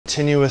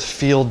continue with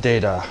field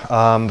data,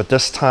 but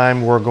this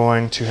time we're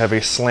going to have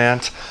a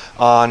slant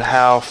on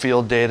how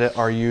field data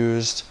are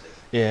used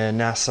in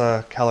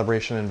NASA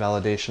calibration and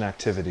validation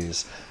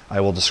activities. I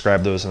will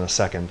describe those in a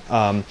second.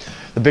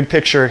 The big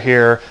picture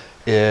here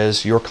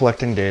is you're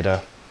collecting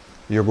data,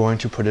 you're going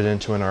to put it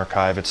into an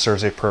archive. It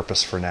serves a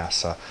purpose for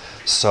NASA.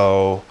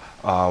 So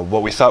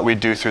what we thought we'd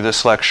do through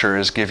this lecture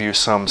is give you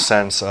some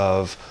sense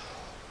of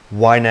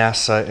why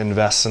NASA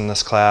invests in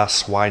this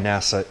class, why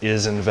NASA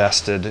is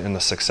invested in the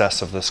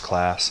success of this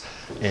class,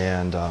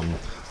 and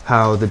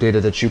how the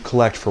data that you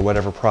collect for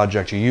whatever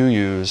project you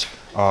use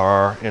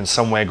are in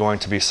some way going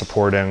to be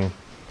supporting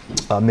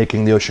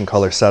making the Ocean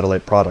Color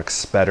satellite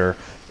products better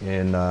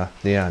in the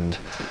end.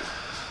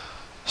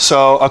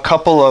 So a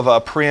couple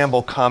of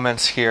preamble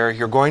comments here.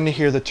 You're going to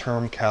hear the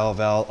term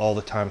CalVal all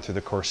the time through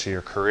the course of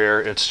your career.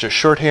 It's just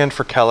shorthand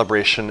for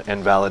calibration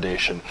and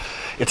validation.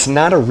 It's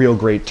not a real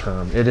great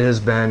term. It has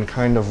been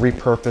kind of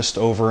repurposed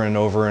over and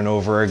over and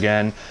over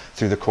again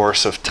through the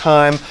course of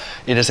time.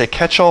 It is a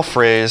catch-all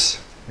phrase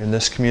in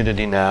this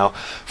community now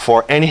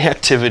for any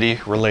activity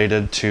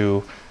related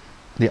to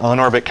the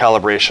on-orbit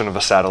calibration of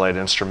a satellite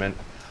instrument,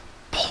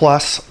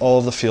 plus all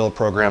of the field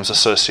programs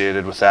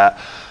associated with that,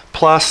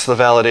 plus the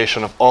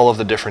validation of all of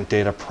the different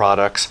data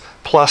products,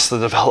 plus the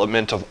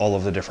development of all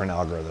of the different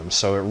algorithms.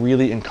 So it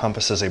really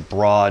encompasses a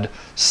broad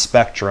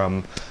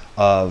spectrum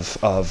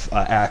of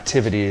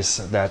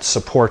activities that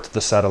support the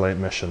satellite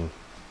mission.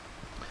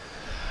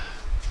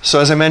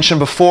 So as I mentioned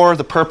before,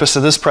 the purpose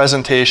of this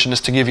presentation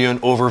is to give you an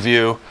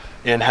overview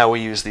in how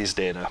we use these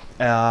data.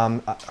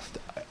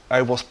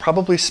 I will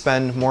probably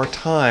spend more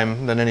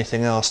time than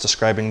anything else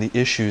describing the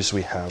issues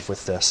we have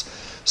with this,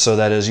 so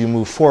that as you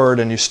move forward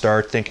and you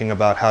start thinking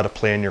about how to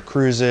plan your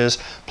cruises,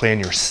 plan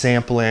your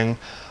sampling,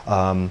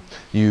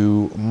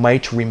 you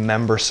might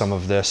remember some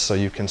of this so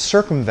you can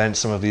circumvent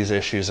some of these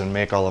issues and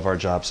make all of our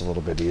jobs a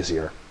little bit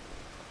easier.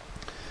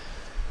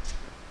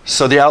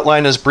 So the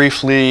outline is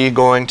briefly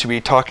going to be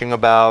talking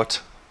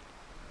about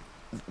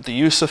the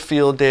use of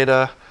field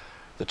data,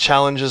 the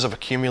challenges of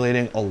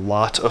accumulating a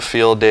lot of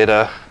field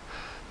data,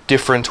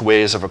 different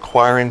ways of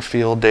acquiring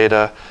field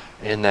data,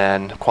 and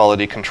then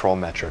quality control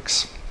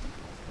metrics.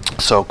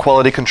 So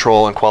quality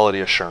control and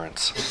quality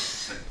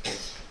assurance.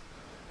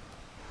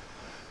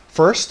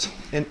 First,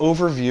 an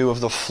overview of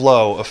the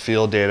flow of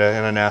field data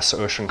in a NASA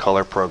Ocean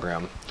Color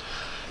program.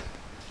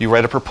 You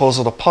write a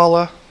proposal to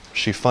Paula,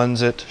 she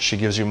funds it, she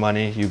gives you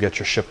money, you get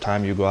your ship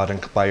time, you go out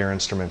and buy your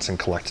instruments and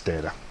collect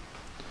data.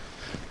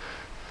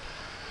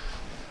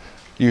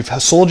 You've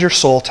sold your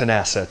soul to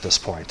NASA at this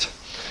point.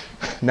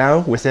 Now,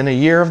 within a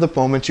year of the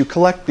moment you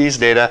collect these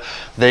data,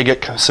 they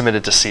get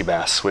submitted to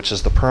CBAS, which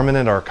is the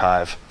permanent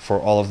archive for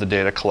all of the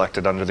data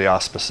collected under the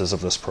auspices of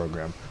this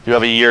program. You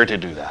have a year to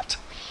do that.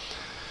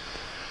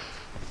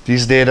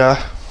 These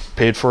data,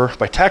 paid for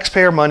by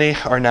taxpayer money,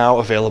 are now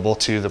available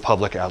to the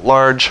public at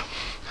large.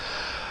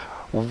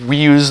 We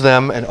use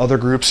them, and other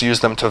groups use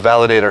them, to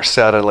validate our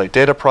satellite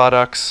data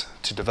products,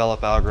 to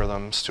develop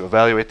algorithms, to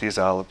evaluate these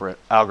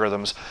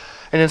algorithms.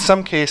 And in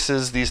some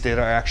cases, these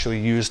data are actually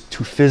used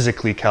to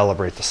physically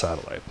calibrate the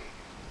satellite.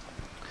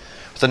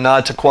 With a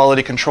nod to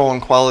quality control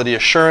and quality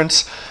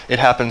assurance, it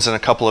happens in a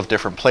couple of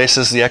different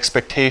places. The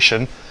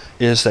expectation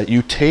is that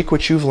you take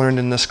what you've learned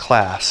in this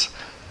class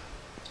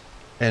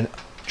and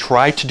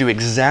try to do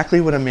exactly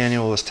what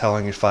Emmanuel was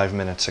telling you 5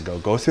 minutes ago.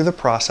 Go through the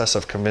process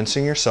of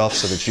convincing yourself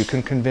so that you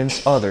can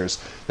convince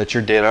others that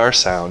your data are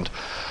sound.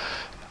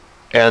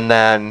 And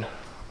then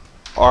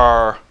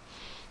our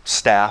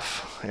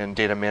staff and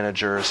data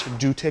managers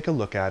do take a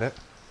look at it.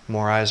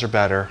 More eyes are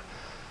better.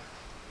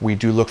 We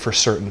do look for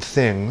certain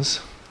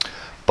things.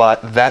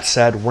 But that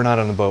said, we're not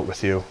on the boat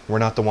with you. We're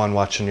not the one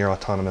watching your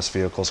autonomous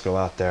vehicles go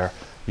out there.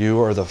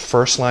 You are the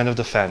first line of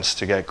defense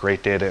to get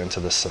great data into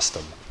the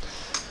system.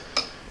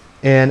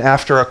 And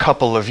after a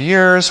couple of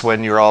years,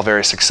 when you're all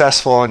very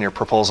successful and your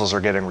proposals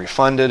are getting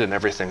refunded and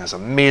everything is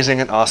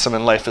amazing and awesome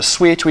and life is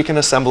sweet, we can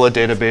assemble a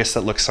database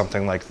that looks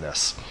something like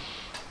this.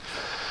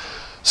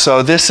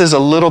 So this is a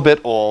little bit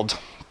old,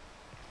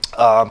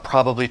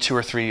 probably 2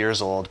 or 3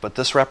 years old, but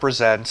this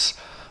represents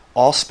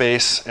all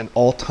space and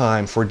all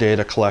time for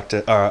data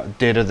collected,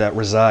 data that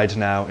reside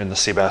now in the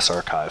CBAS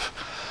archive.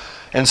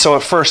 And so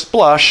at first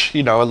blush,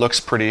 you know, it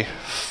looks pretty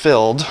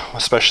filled,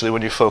 especially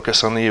when you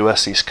focus on the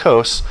US East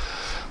Coast.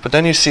 But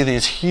then you see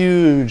these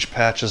huge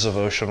patches of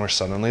ocean where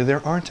suddenly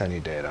there aren't any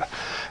data.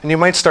 And you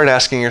might start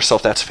asking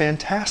yourself, that's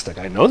fantastic.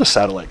 I know the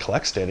satellite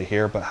collects data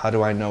here, but how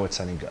do I know it's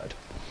any good?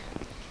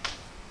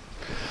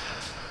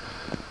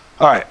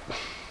 All right,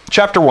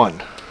 chapter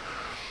 1.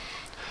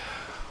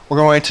 We're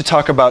going to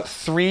talk about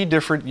 3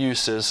 different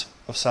uses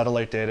of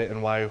satellite data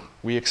and why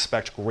we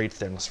expect great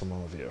things from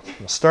all of you.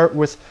 We'll start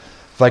with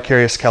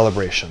vicarious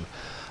calibration.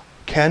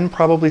 Ken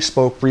probably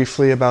spoke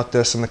briefly about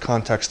this in the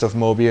context of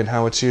MOBI and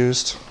how it's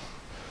used.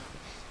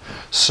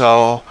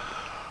 So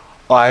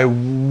I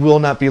will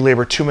not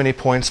belabor too many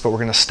points, but we're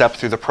going to step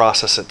through the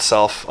process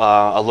itself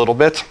a little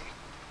bit.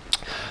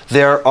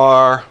 There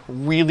are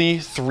really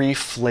 3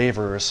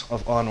 flavors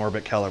of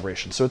on-orbit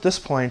calibration. So at this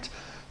point,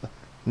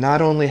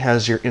 not only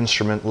has your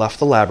instrument left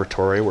the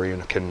laboratory where you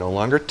can no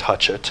longer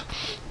touch it,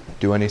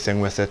 do anything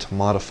with it,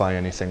 modify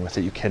anything with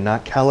it, you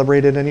cannot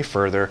calibrate it any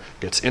further,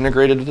 gets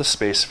integrated with the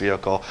space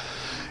vehicle,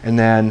 and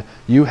then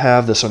you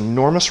have this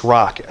enormous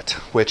rocket,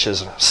 which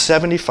is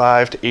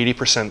 75 to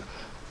 80%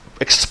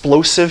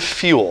 explosive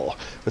fuel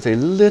with a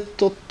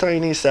little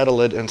tiny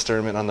satellite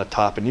instrument on the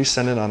top, and you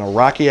send it on a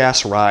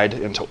rocky-ass ride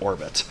into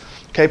orbit.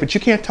 Okay, but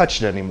you can't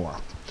touch it anymore.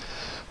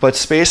 But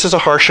space is a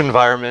harsh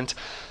environment,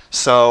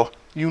 so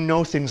you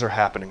know things are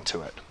happening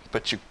to it.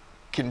 But you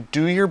can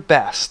do your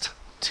best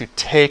to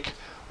take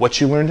what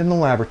you learned in the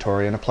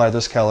laboratory and apply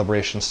those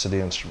calibrations to the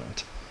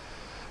instrument.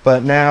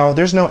 But now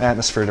there's no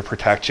atmosphere to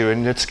protect you,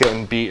 and it's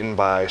getting beaten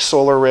by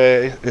solar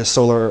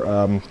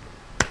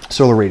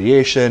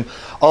radiation,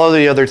 all of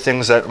the other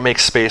things that make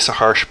space a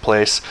harsh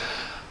place.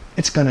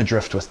 It's going to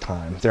drift with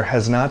time. There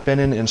has not been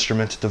an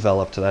instrument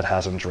developed that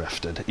hasn't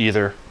drifted,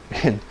 either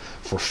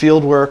for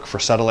field work, for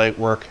satellite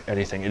work,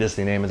 anything. It is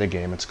the name of the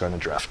game. It's going to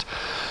drift.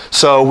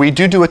 So we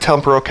do a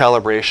temporal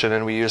calibration,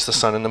 and we use the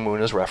sun and the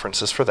moon as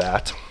references for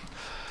that.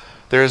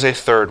 There is a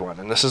third one,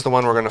 and this is the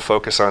one we're going to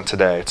focus on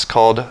today. It's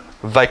called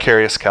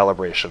vicarious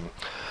calibration.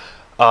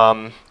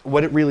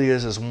 What it really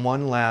is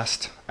one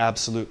last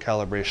absolute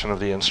calibration of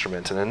the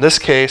instrument. And in this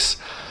case,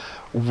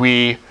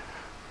 we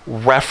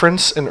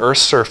reference an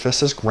Earth's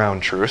surface as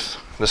ground truth.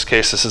 In this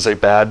case, this is a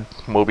bad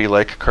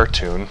Moby-like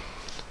cartoon.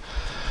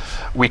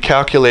 We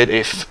calculate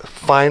a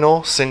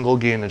final single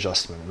gain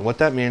adjustment. And what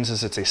that means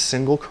is it's a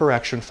single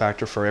correction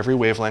factor for every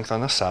wavelength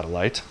on the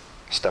satellite.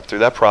 Step through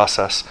that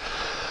process.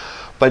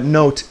 But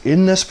note,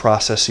 in this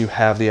process, you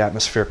have the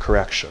atmosphere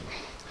correction.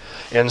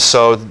 And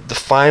so the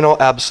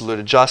final absolute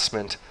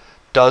adjustment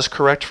does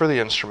correct for the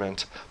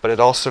instrument, but it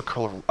also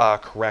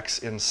corrects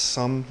in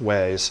some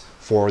ways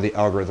for the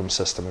algorithm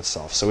system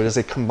itself. So it is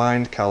a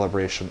combined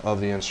calibration of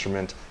the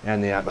instrument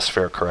and the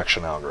atmospheric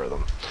correction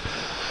algorithm.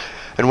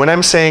 And when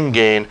I'm saying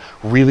gain,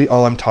 really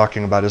all I'm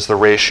talking about is the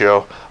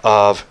ratio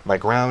of my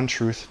ground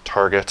truth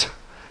target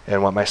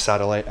and what my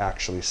satellite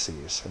actually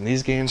sees. And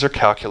these gains are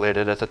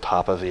calculated at the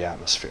top of the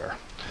atmosphere.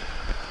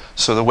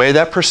 So the way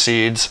that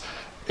proceeds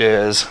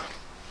is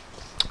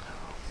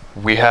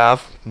we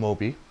have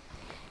Moby.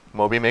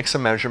 Moby makes a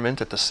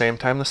measurement at the same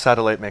time the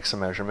satellite makes a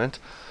measurement.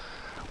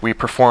 We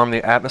perform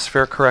the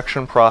atmospheric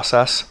correction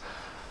process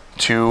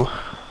to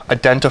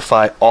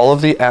identify all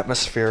of the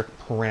atmospheric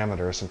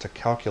parameters and to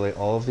calculate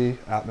all of the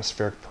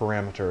atmospheric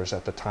parameters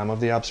at the time of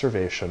the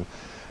observation.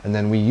 And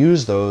then we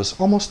use those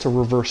almost to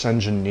reverse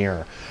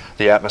engineer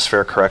the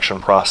atmospheric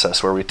correction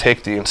process, where we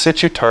take the in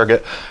situ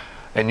target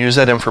and use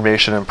that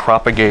information and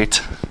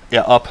propagate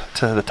up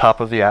to the top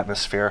of the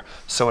atmosphere.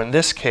 So in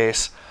this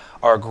case,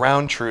 our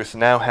ground truth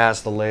now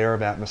has the layer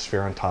of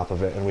atmosphere on top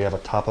of it, and we have a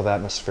top of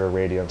atmosphere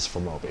radiance for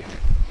Moby.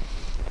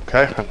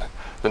 Okay? And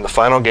then the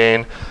final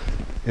gain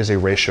is a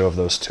ratio of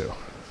those two.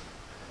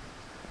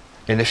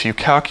 And if you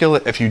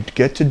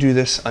get to do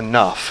this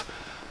enough,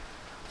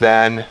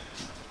 then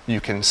you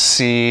can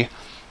see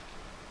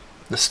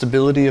the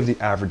stability of the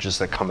averages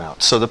that come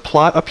out. So the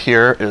plot up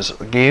here is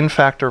gain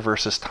factor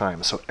versus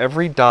time. So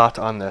every dot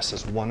on this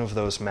is one of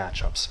those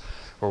matchups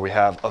where we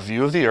have a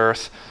view of the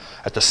Earth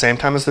at the same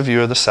time as the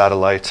view of the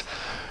satellite,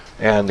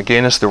 and the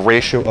gain is the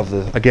ratio of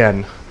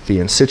the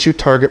in situ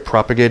target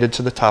propagated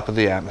to the top of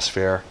the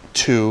atmosphere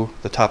to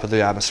the top of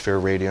the atmosphere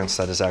radiance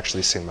that is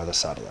actually seen by the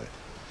satellite.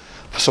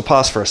 So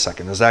pause for a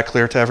second. Is that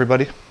clear to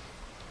everybody?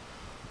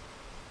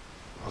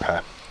 Okay.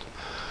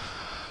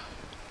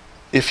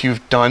 If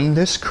you've done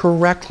this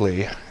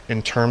correctly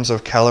in terms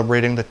of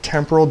calibrating the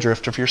temporal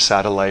drift of your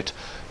satellite,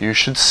 you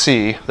should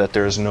see that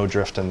there is no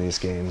drift in these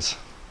gains.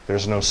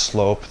 There's no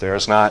slope. They're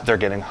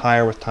getting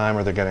higher with time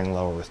or they're getting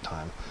lower with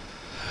time.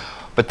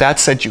 But that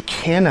said, you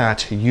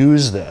cannot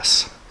use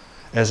this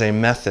as a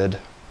method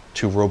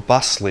to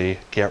robustly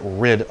get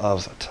rid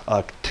of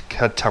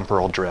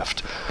temporal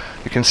drift.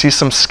 You can see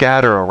some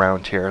scatter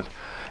around here,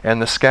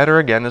 and the scatter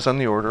again is on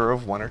the order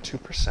of 1 or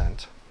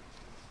 2%.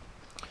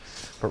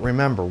 But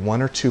remember,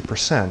 1 or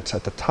 2%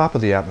 at the top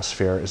of the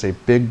atmosphere is a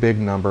big, big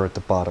number at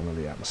the bottom of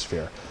the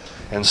atmosphere.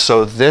 And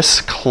so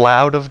this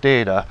cloud of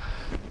data,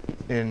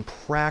 in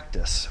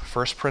practice,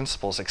 first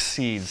principles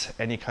exceeds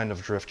any kind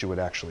of drift you would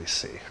actually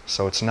see.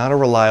 So it's not a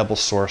reliable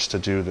source to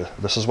do this.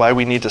 This is why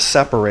we need to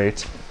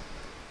separate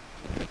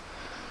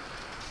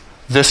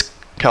this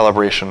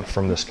calibration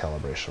from this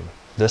calibration.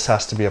 This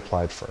has to be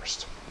applied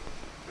first.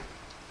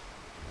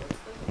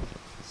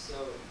 So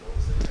what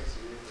was the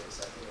criteria for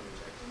accepting or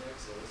rejecting it?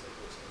 So it looks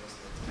like which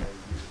instruments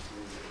are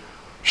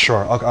used to...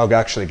 Sure, I'll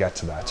actually get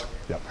to that.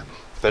 Yep.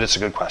 But it's a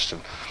good question.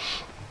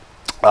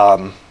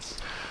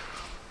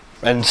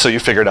 And so you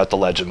figured out the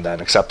legend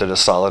then. Accepted as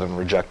solid and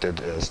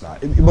rejected is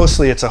not.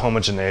 Mostly it's a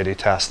homogeneity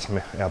test,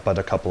 but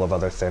a couple of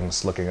other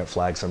things, looking at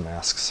flags and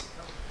masks.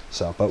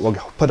 So, but we'll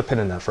put a pin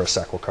in that for a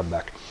sec. We'll come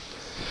back.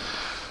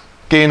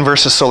 Gain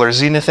versus solar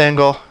zenith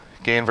angle.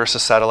 Gain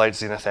versus satellite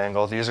zenith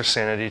angle. These are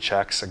sanity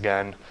checks,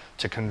 again,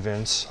 to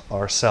convince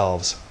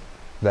ourselves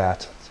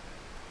that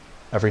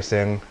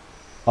everything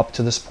up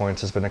to this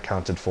point has been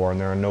accounted for, and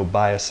there are no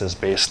biases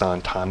based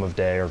on time of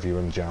day or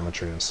viewing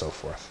geometry and so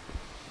forth.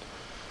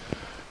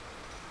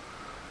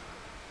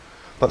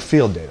 But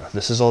field data,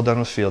 this is all done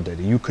with field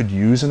data. You could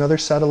use another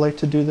satellite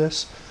to do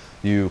this.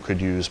 You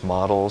could use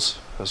models,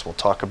 as we'll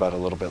talk about a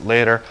little bit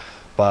later,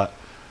 but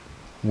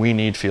we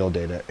need field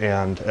data.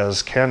 And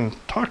as Ken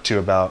talked to you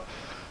about,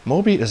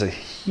 MOBI is a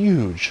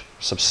huge,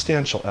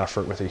 substantial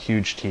effort with a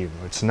huge team.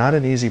 It's not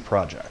an easy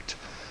project.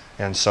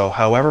 And so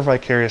however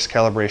vicarious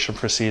calibration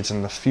proceeds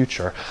in the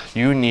future,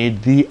 you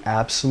need the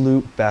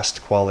absolute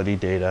best quality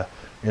data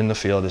in the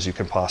field as you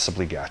can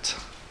possibly get.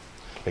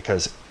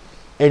 Because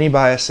any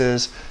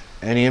biases,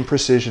 any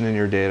imprecision in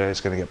your data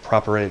is going to get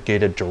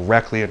propagated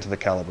directly into the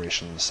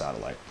calibration of the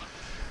satellite.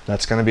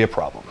 That's going to be a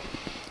problem.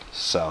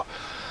 So,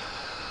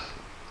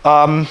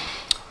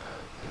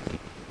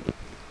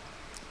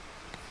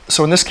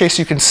 so in this case,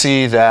 you can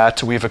see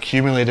that we've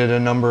accumulated a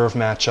number of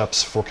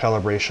matchups for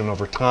calibration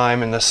over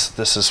time, and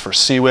this is for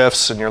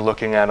CWIFs, and you're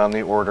looking at on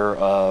the order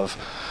of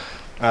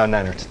 8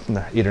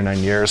 or 9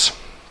 years.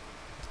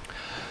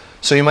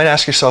 So you might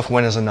ask yourself,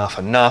 when is enough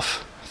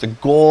enough? The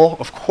goal,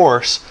 of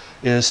course,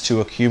 is to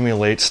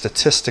accumulate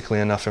statistically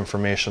enough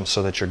information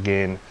so that your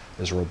gain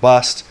is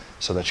robust,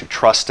 so that you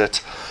trust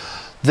it.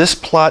 This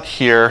plot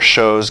here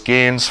shows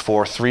gains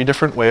for 3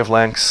 different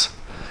wavelengths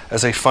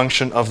as a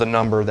function of the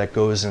number that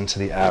goes into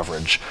the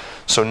average.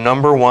 So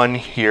number 1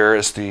 here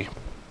is the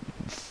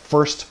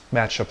first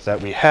matchup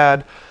that we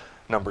had.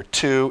 Number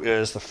 2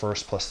 is the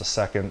first plus the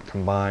second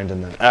combined,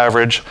 and then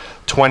average.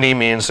 20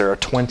 means there are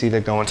 20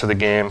 that go into the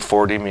game.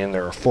 40 mean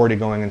there are 40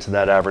 going into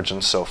that average,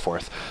 and so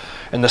forth.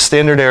 And the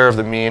standard error of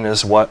the mean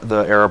is what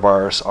the error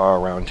bars are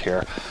around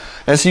here.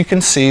 As you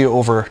can see,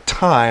 over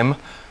time,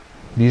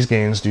 these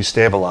gains do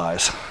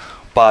stabilize.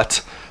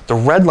 But the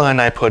red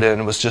line I put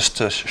in was just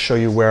to show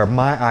you where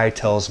my eye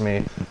tells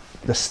me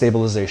the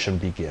stabilization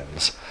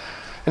begins.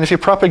 And if you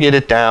propagate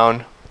it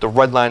down, the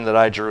red line that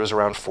I drew is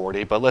around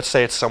 40, but let's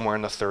say it's somewhere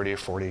in the 30,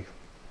 40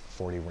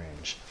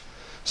 range.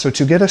 So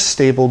to get a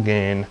stable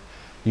gain,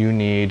 you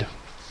need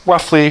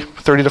roughly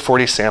 30 to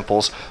 40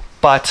 samples,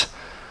 but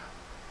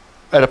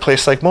at a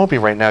place like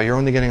MOBI right now, you're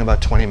only getting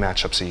about 20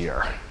 matchups a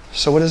year.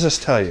 So what does this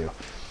tell you?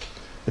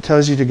 It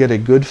tells you to get a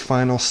good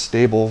final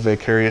stable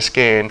vicarious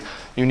gain,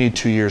 you need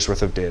 2 years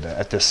worth of data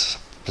at this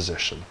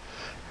position.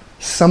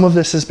 Some of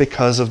this is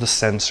because of the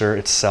sensor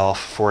itself.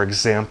 For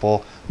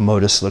example,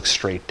 MODIS looks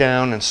straight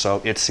down, and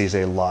so it sees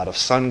a lot of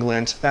sun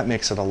glint. That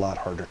makes it a lot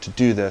harder to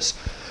do this.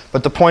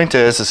 But the point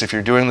is if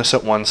you're doing this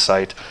at one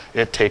site,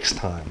 it takes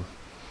time.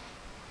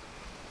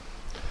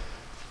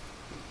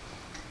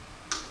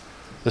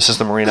 This is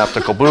the marine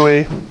optical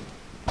buoy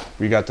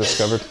we got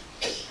discovered.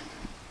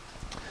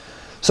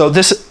 So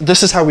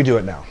this is how we do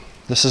it now.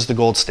 This is the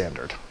gold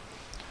standard.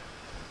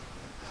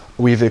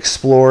 We've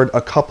explored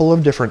a couple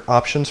of different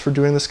options for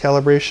doing this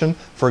calibration.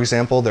 For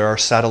example, there are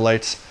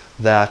satellites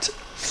that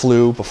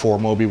flew before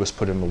MOBI was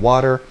put in the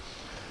water.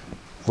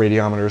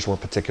 Radiometers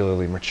weren't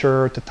particularly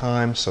mature at the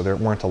time, so there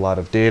weren't a lot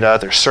of data.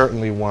 There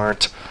certainly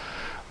weren't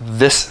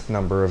this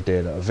number of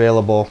data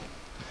available.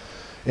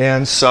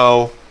 And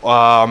so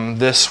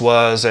this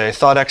was a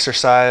thought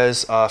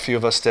exercise a few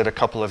of us did a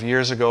couple of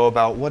years ago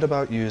about what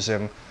about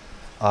using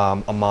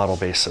a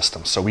model-based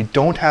system. So we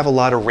don't have a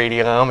lot of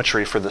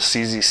radiometry for the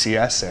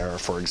CZCS error,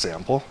 for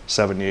example,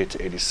 78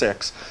 to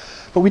 86,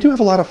 but we do have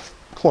a lot of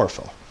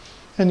chlorophyll.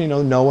 And you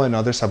know, NOAA and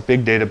others have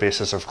big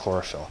databases of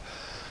chlorophyll.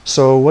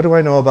 So what do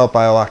I know about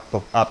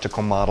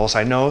bio-optical models?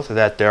 I know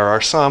that there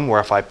are some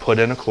where if I put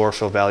in a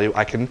chlorophyll value,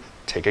 I can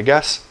take a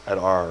guess at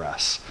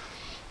RRS.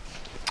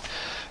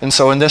 And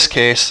so in this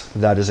case,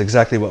 that is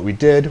exactly what we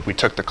did. We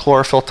took the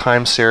chlorophyll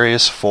time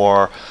series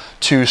for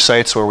 2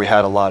 sites where we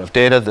had a lot of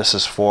data. This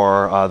is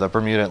for the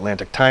Bermuda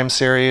Atlantic time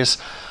series.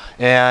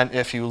 And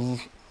if you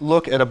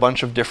look at a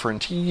bunch of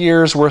different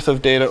years worth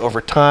of data over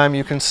time,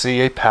 you can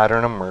see a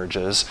pattern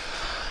emerges.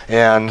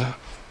 And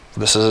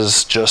this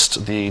is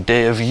just the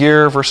day of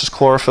year versus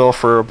chlorophyll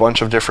for a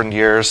bunch of different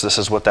years. This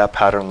is what that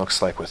pattern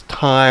looks like with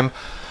time.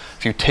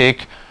 If you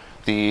take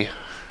the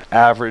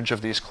average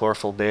of these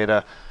chlorophyll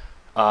data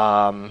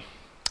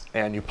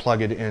and you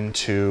plug it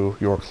into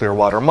your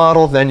Clearwater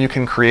model, then you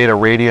can create a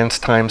radiance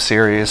time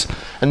series.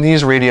 And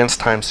these radiance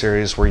time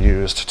series were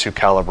used to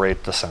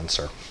calibrate the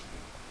sensor.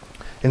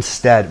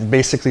 Instead,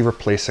 basically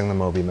replacing the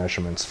MOBI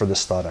measurements for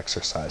this thought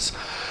exercise.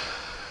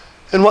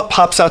 And what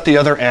pops out the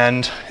other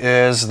end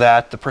is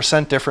that the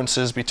percent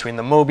differences between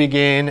the MOBI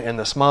gain and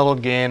this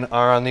modeled gain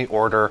are on the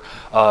order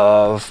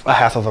of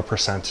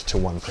 0.5% to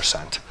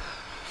 1%.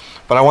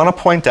 But I want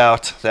to point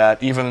out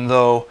that even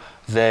though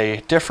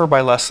they differ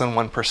by less than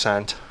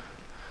 1%,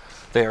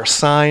 they are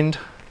signed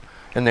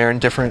and they're in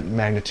different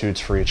magnitudes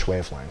for each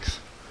wavelength.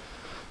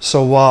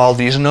 So while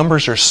these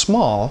numbers are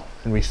small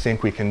and we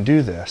think we can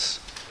do this,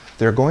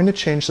 they're going to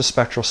change the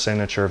spectral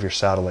signature of your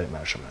satellite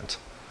measurement,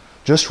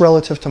 just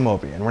relative to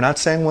MOBI. And we're not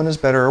saying one is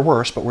better or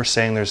worse, but we're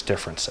saying there's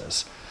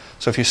differences.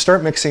 So if you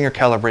start mixing your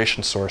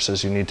calibration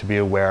sources, you need to be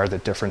aware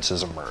that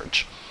differences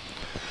emerge.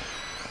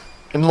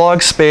 in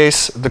log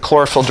space, the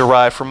chlorophyll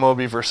derived from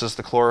MOBI versus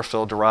the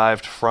chlorophyll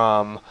derived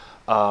from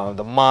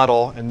the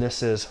model, and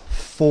this is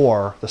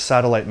for the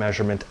satellite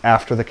measurement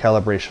after the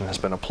calibration has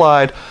been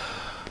applied,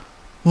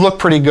 look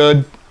pretty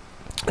good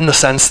in the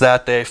sense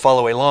that they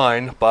follow a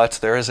line, but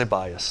there is a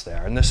bias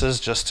there. And this is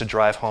just to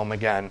drive home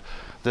again.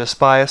 This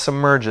bias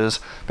emerges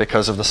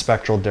because of the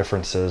spectral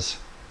differences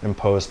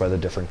imposed by the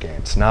different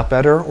gains. Not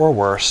better or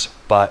worse,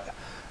 but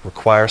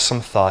requires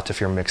some thought if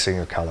you're mixing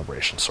your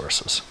calibration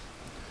sources.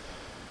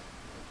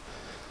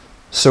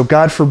 So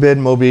God forbid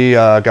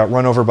MOBI got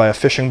run over by a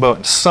fishing boat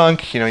and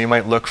sunk. You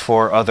might look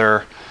for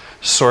other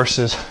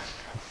sources.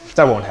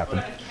 That won't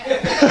happen.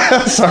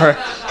 Sorry,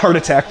 heart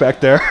attack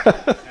back there.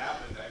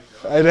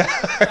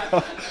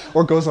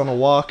 Or goes on a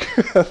walk.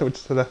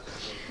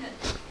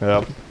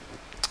 Yeah.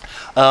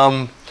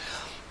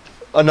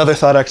 Another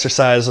thought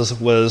exercise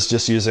was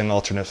just using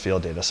alternate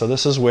field data. So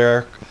this is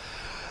where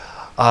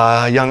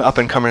young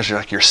up-and-comers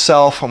like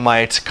yourself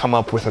might come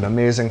up with an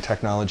amazing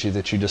technology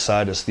that you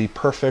decide is the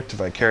perfect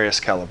vicarious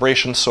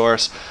calibration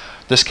source.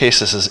 This case,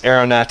 this is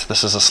AeroNet.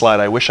 This is a slide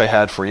I wish I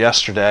had for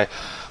yesterday.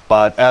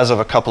 But as of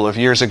a couple of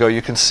years ago,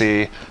 you can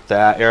see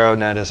that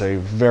AeroNet is a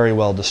very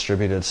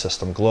well-distributed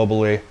system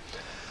globally.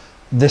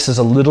 This is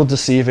a little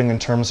deceiving in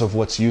terms of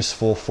what's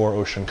useful for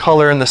ocean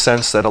color in the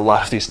sense that a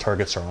lot of these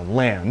targets are on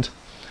land.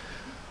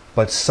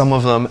 But some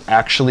of them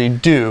actually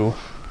do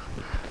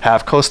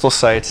have coastal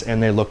sites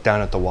and they look down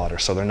at the water.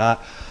 So they're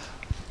not,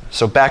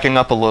 so backing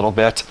up a little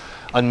bit,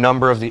 a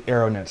number of the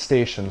AeroNet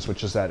stations,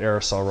 which is that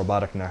aerosol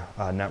robotic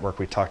network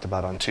we talked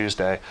about on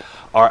Tuesday,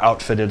 are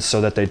outfitted so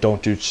that they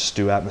don't just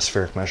do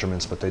atmospheric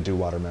measurements, but they do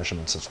water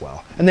measurements as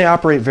well. And they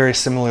operate very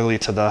similarly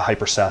to the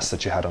HyperSAS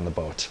that you had on the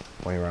boat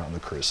when you were out on the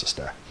cruise this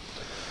day.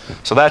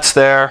 So that's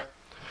there.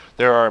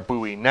 There are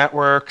buoy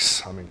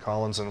networks. I mean,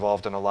 Colin's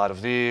involved in a lot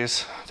of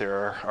these.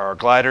 There are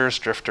gliders,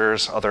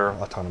 drifters, other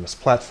autonomous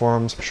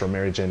platforms. I'm sure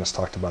Mary Jane has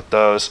talked about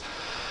those.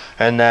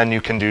 And then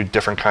you can do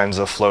different kinds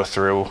of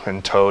flow-through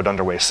and towed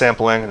underway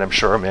sampling, and I'm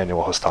sure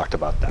Emmanuel has talked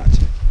about that.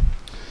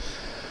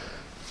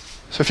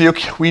 So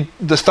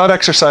the thought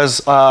exercise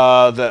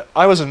that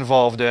I was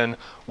involved in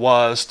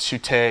was to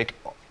take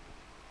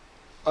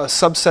a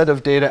subset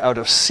of data out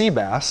of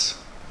CBAS.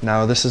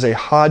 Now this is a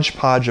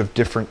hodgepodge of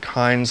different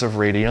kinds of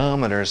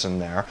radiometers in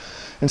there,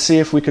 and see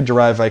if we could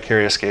derive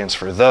vicarious gains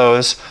for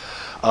those.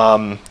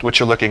 What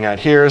you're looking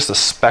at here is the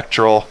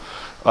spectral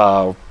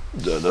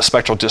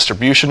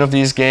distribution of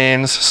these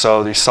gains.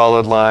 So the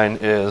solid line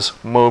is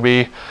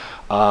MOBI.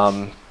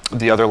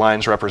 The other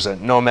lines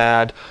represent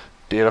NOMAD.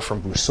 Data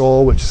from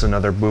Boussole, which is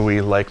another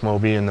buoy like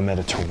MOBI in the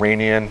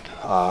Mediterranean,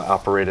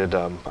 operated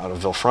out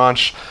of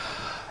Villefranche.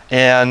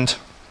 And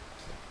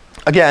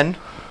again,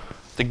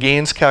 the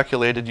gains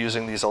calculated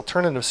using these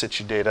alternative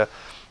situ data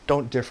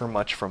don't differ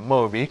much from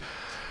MOBI.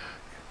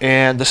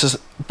 And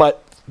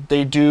but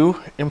they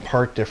do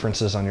impart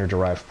differences on your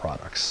derived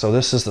products. So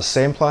this is the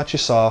same plot you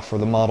saw for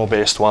the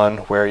model-based one,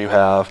 where you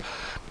have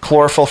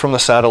chlorophyll from the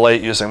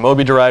satellite using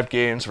MOBI-derived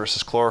gains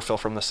versus chlorophyll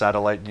from the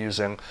satellite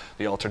using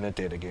the alternate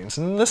data gains.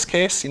 And in this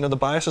case, the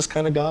bias is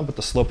kind of gone, but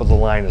the slope of the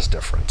line is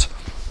different.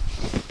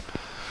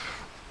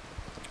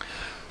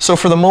 So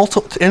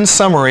in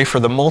summary, for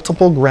the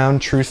multiple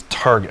ground truth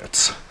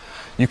targets,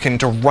 you can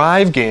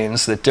derive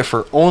gains that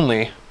differ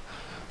only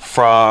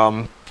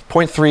from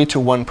 0.3 to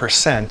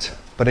 1%,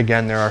 but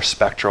again, there are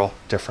spectral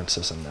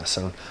differences in this.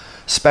 And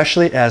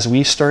especially as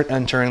we start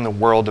entering the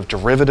world of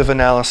derivative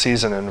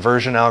analyses and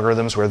inversion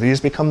algorithms, where these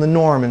become the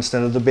norm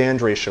instead of the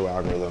band ratio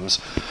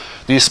algorithms,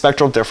 these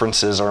spectral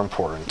differences are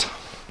important.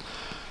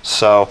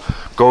 So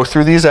go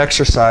through these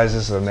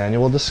exercises that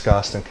Emmanuel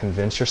discussed and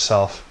convince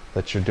yourself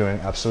that you're doing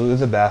absolutely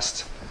the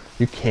best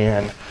you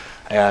can,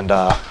 and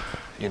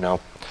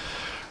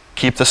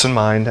keep this in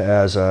mind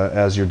as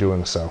you're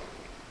doing so.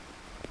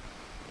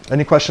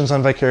 Any questions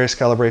on vicarious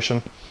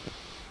calibration?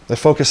 It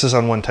focuses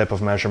on one type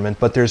of measurement,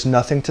 but there's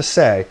nothing to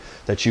say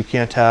that you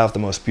can't have the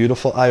most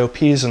beautiful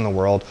IOPs in the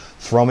world,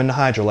 throw them into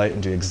Hydrolite,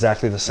 and do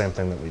exactly the same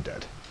thing that we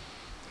did.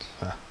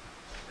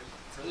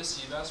 For the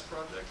CBAS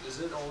project, is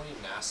it only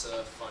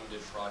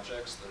NASA-funded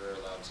projects that are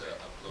allowed to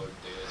upload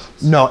data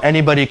to the No,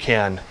 anybody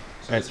can.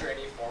 So is there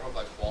any form of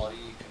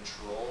quality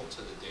control to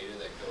the data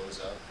that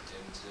goes up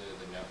into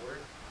the network?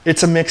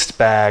 It's a mixed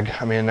bag.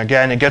 I mean,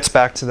 again, it gets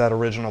back to that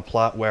original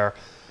plot where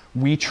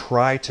we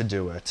try to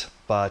do it,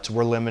 but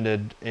we're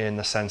limited in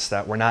the sense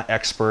that we're not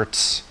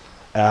experts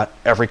at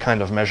every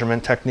kind of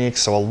measurement technique.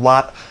 So a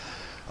lot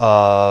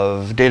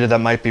of data that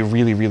might be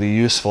really, really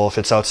useful, if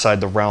it's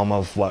outside the realm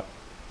of what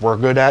we're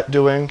good at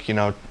doing,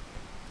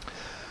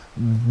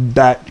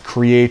 that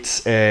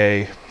creates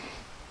a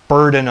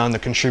burden on the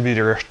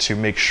contributor to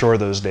make sure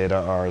those data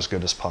are as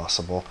good as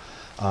possible.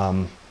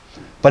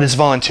 But it's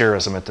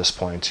volunteerism at this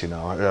point.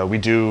 We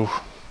do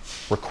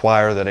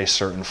require that a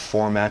certain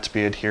format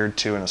be adhered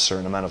to and a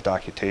certain amount of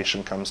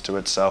documentation comes to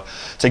it. So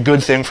it's a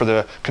good thing for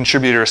the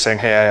contributor saying,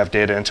 hey, I have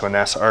data into a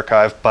NASA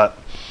archive, but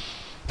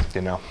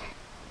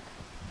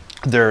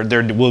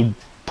there will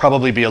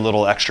probably be a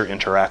little extra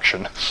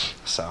interaction.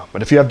 So,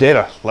 but if you have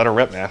data, let her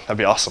rip, man. That'd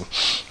be awesome.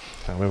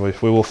 And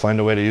we will find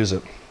a way to use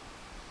it.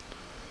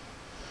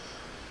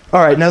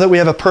 All right, now that we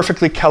have a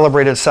perfectly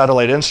calibrated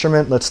satellite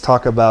instrument, let's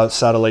talk about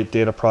satellite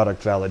data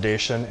product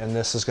validation. And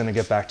this is going to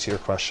get back to your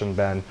question,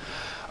 Ben.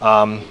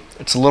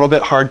 It's a little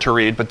bit hard to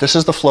read, but this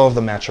is the flow of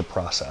the matchup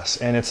process.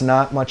 And it's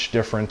not much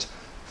different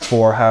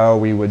for how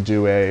we would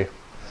do a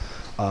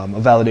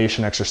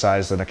validation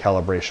exercise than a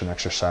calibration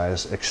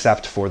exercise,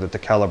 except for that the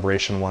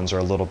calibration ones are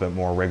a little bit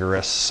more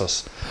rigorous.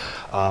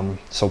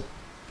 So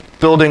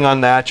building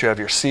on that, you have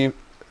your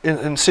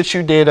in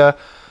situ data.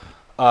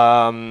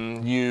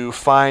 You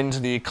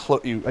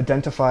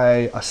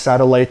identify a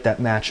satellite that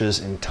matches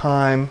in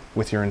time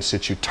with your in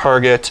situ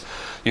target.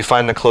 You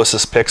find the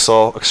closest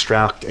pixel,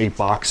 extract a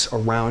box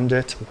around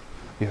it.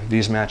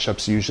 These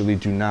matchups usually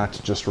do not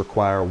just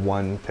require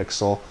one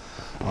pixel.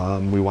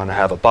 We want to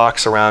have a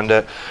box around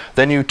it.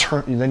 Then you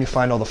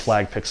find all the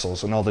flag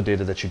pixels and all the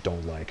data that you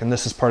don't like. And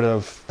this is part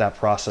of that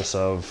process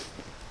of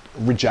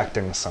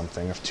rejecting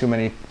something. If too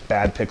many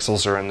bad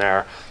pixels are in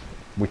there,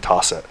 we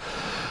toss it.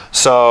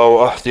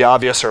 So the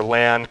obvious are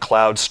land,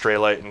 cloud, stray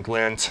light, and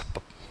glint.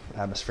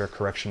 Atmosphere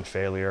correction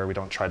failure. We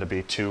don't try to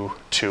be too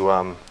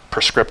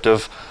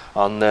prescriptive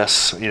on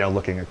this. You know,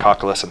 looking at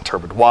cocculus and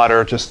turbid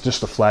water, just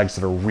the flags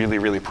that are really,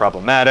 really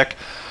problematic.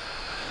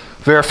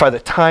 Verify the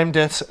time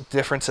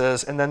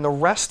differences, and then the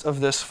rest of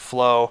this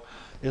flow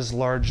is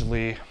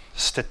largely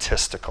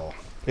statistical.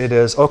 It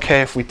is,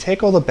 okay, if we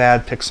take all the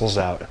bad pixels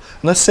out, and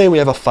let's say we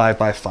have a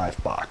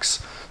 5x5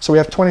 box. So we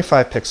have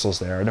 25 pixels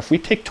there, and if we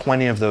take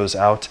 20 of those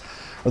out,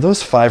 are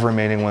those 5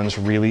 remaining ones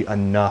really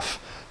enough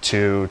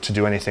to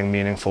do anything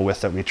meaningful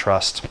with that we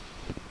trust?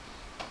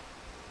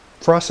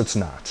 For us, it's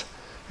not.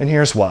 And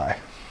here's why.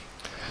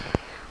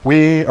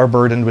 We are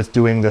burdened with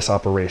doing this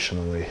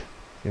operationally.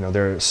 You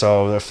know,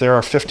 so if there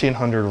are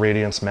 1,500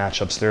 radiance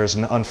matchups, there's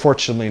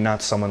unfortunately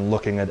not someone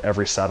looking at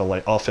every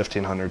satellite, all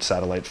 1,500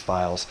 satellite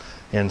files,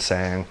 and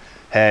saying,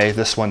 hey,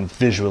 this one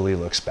visually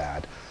looks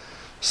bad.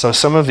 So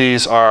some of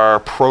these are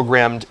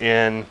programmed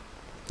in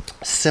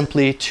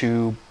simply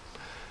to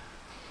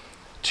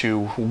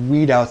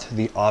weed out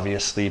the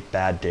obviously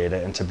bad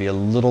data and to be a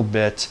little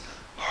bit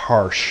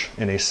harsh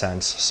in a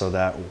sense so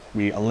that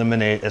we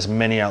eliminate as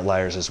many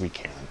outliers as we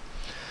can.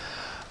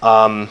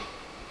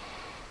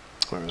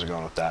 Where was I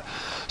going with that?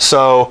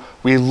 So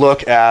we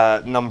look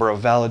at number of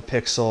valid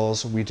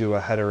pixels. We do a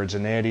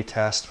heterogeneity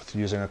test with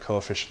using a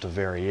coefficient of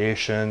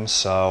variation.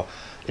 So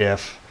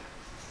if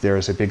there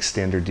is a big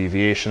standard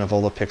deviation of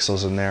all the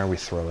pixels in there, we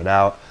throw it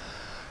out.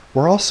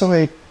 We're also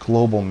a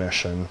global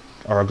mission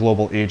or a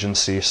global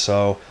agency,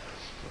 so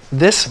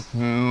this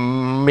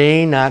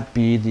may not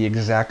be the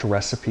exact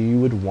recipe you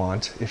would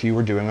want if you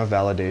were doing a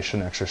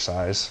validation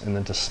exercise in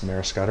the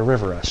Damariscotta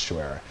River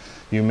estuary.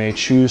 You may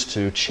choose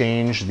to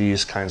change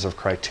these kinds of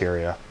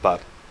criteria, but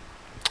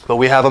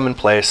we have them in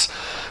place.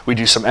 We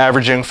do some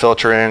averaging,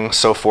 filtering,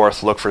 so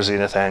forth, look for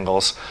zenith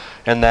angles.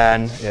 And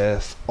then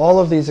if all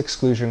of these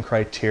exclusion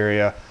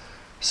criteria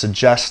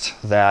suggest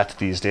that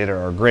these data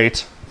are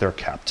great, they're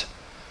kept.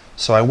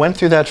 So I went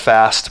through that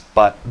fast,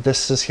 but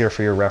this is here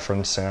for your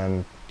reference,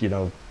 and you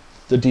know,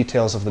 the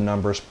details of the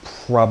numbers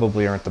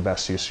probably aren't the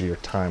best use of your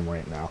time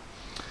right now.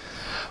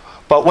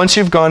 But once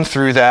you've gone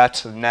through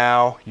that,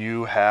 now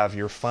you have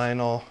your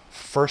final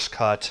first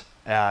cut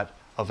at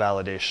a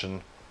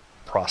validation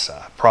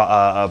process,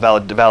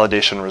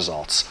 validation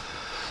results.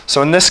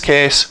 So in this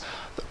case,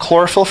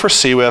 chlorophyll for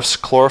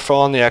CWIFs, chlorophyll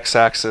on the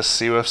x-axis,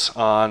 CWIFs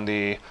on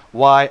the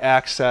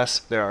y-axis.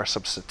 There are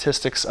some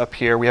statistics up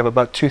here. We have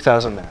about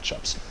 2,000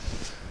 matchups,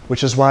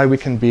 which is why we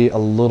can be a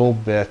little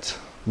bit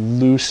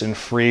loose and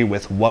free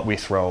with what we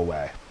throw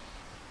away.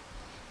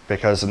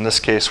 Because in this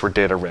case, we're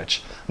data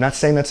rich. I'm not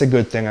saying that's a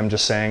good thing, I'm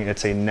just saying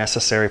it's a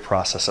necessary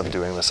process of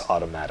doing this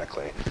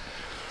automatically.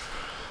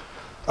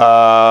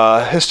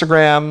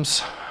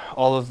 Histograms,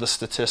 all of the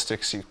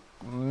statistics you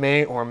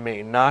may or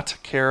may not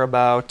care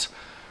about,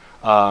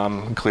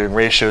 including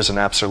ratios and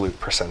absolute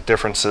percent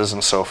differences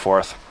and so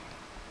forth.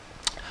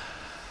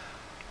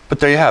 But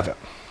there you have it.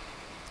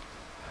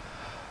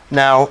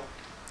 Now,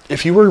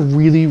 if you were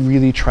really,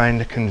 really trying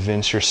to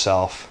convince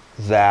yourself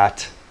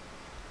that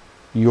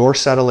your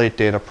satellite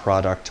data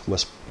product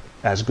was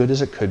as good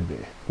as it could be,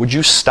 would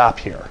you stop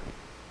here?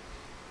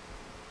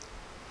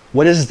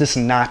 What is this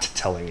not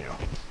telling you?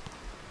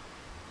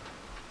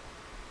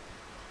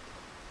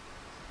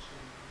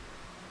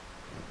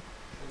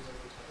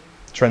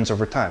 Trends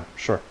over time,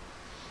 sure.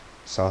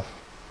 So,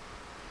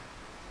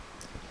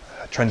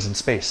 trends in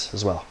space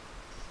as well.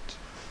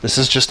 This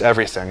is just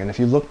everything. And if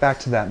you look back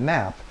to that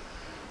map,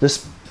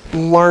 this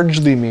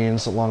largely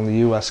means along the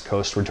US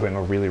coast we're doing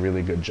a really,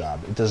 really good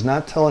job. It does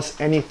not tell us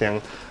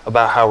anything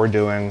about how we're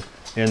doing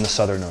in the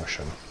Southern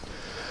Ocean.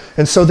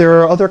 And so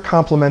there are other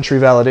complementary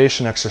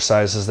validation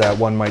exercises that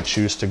one might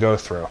choose to go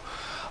through.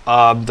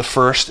 The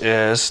first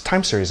is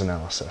time series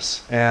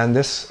analysis. And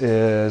this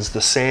is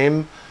the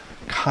same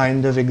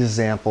kind of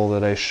example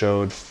that I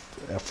showed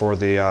for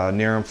the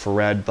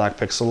near-infrared black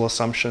pixel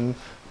assumption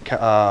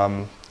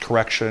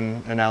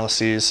correction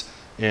analyses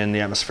in the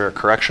atmospheric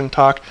correction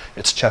talk.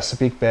 It's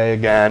Chesapeake Bay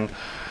again.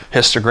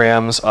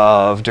 histograms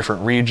of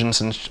different regions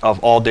and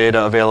of all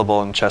data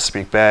available in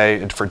Chesapeake Bay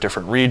and for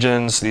different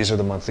regions. These are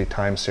the monthly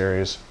time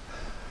series.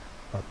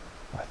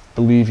 I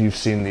believe you've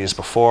seen these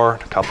before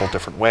in a couple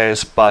different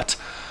ways, but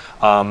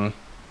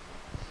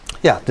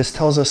yeah, this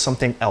tells us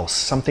something else,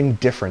 something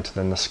different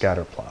than the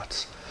scatter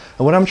plots.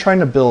 And what I'm trying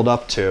to build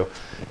up to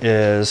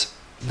is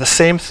the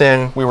same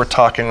thing we were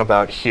talking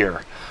about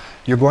here.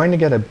 You're going to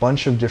get a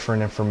bunch of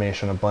different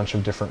information a bunch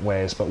of different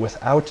ways, but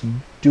without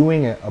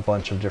doing it a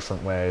bunch of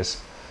different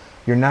ways,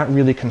 you're not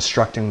really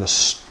constructing the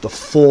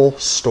full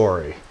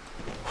story.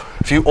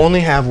 If you only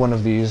have one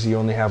of these, you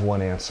only have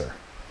one answer.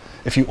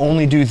 If you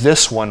only do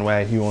this one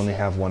way, you only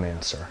have one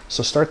answer.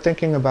 So start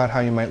thinking about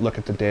how you might look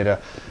at the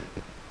data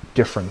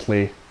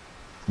differently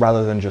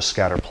rather than just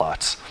scatter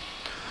plots.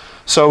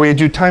 So we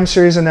do time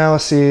series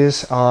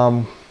analyses.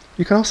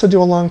 You can also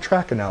do a long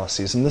track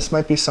analyses, and this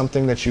might be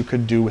something that you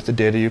could do with the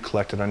data you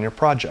collected on your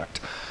project.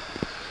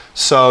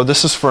 So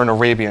this is for an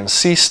Arabian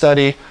Sea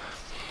study.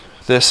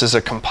 This is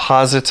a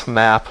composite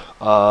map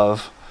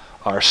of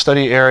our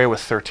study area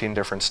with 13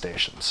 different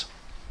stations.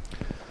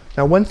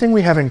 Now, one thing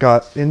we haven't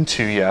got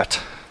into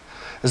yet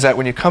is that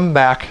when you come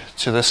back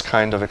to this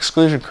kind of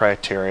exclusion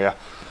criteria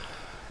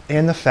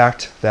and the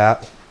fact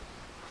that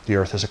the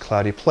Earth is a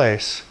cloudy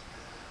place,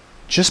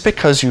 just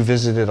because you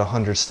visited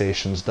 100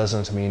 stations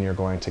doesn't mean you're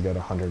going to get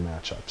 100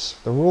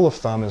 matchups. The rule of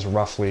thumb is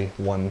roughly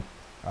 1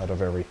 out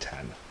of every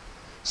 10.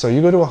 So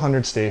you go to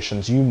 100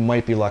 stations, you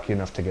might be lucky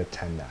enough to get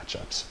 10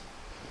 matchups.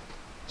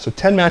 So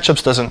 10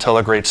 matchups doesn't tell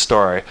a great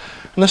story.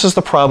 And this is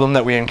the problem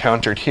that we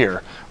encountered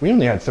here. We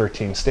only had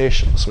 13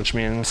 stations, which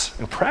means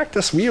in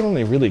practice we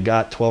only really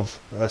got 2 or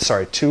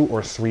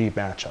 3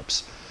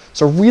 matchups.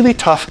 So really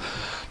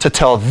tough to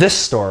tell this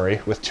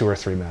story with 2 or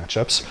 3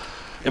 matchups.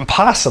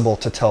 Impossible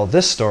to tell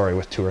this story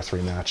with 2 or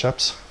 3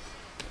 matchups.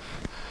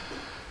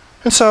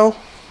 And so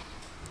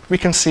we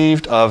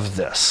conceived of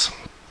this,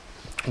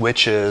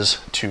 which is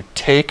to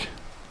take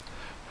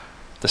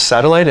the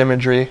satellite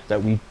imagery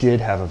that we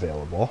did have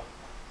available.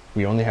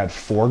 We only had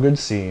 4 good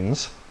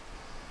scenes.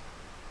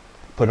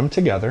 Put them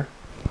together.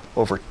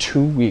 Over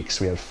 2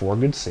 weeks we had 4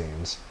 good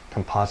scenes.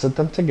 Composite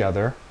them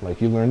together like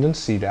you learned in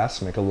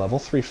CDAS, make a level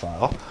 3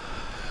 file.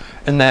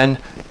 And then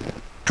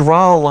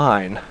draw a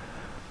line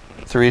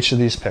through each of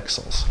these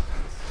pixels.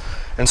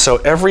 And so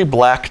every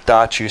black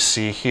dot you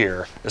see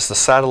here is the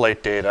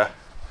satellite data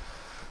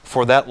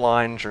for that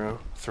line drew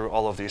through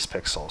all of these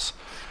pixels.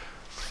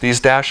 These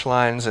dashed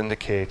lines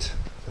indicate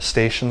the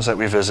stations that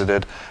we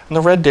visited, and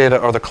the red data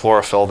are the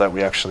chlorophyll that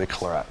we actually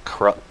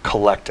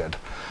collected.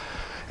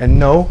 And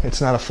no,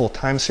 it's not a full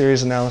time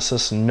series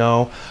analysis.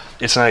 No,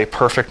 it's not a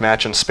perfect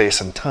match in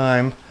space and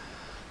time.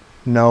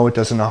 No, it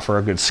doesn't offer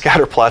a good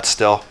scatter plot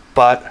still.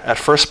 But at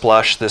first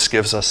blush, this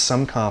gives us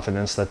some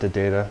confidence that the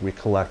data we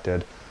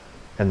collected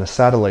and the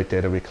satellite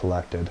data we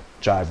collected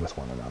jive with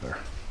one another.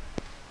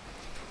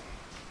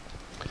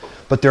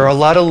 But there are a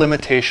lot of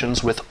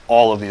limitations with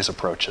all of these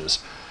approaches.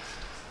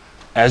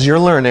 As you're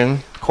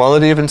learning,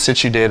 quality of in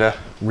situ data,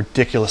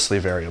 ridiculously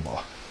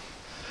variable.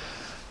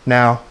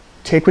 Now,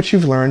 take what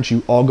you've learned,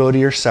 you all go to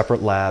your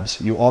separate labs,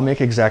 you all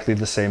make exactly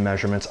the same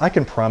measurements. I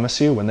can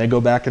promise you, when they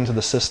go back into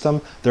the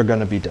system, they're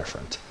going to be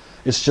different.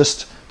 It's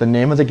just the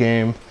name of the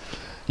game.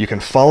 You can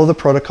follow the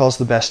protocols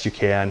the best you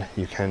can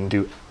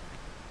do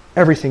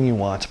everything you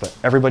want, but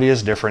everybody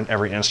is different,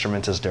 every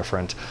instrument is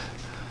different.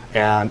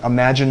 And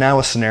imagine now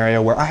a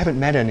scenario where I haven't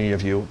met any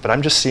of you, but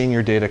I'm just seeing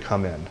your data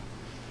come in.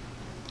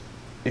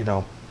 You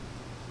know,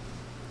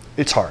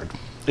 it's hard.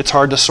 It's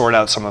hard to sort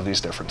out some of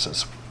these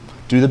differences.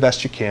 Do the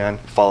best you can,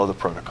 follow the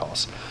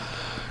protocols.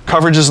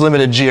 Coverage is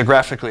limited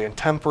geographically and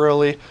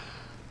temporally.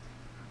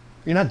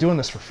 You're not doing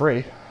this for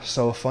free,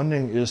 so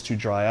funding is to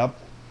dry up.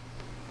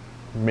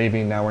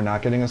 Maybe now we're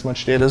not getting as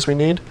much data as we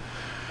need.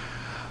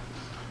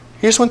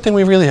 Here's one thing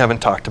we really haven't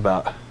talked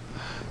about.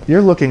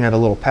 You're looking at a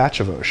little patch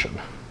of ocean.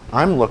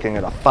 I'm looking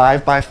at a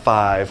 5 by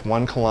 5,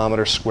 1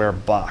 kilometer square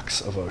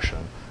box of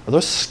ocean. Are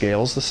those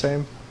scales the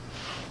same?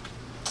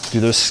 Do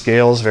those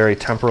scales vary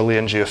temporally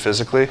and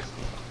geophysically?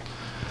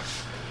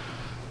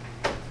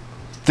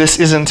 This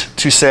isn't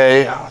to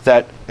say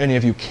that any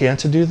of you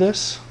can't do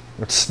this.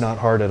 It's not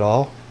hard at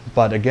all.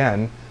 But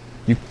again,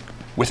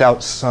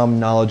 without some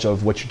knowledge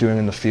of what you're doing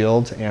in the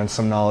field and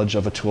some knowledge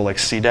of a tool like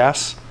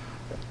CDAS,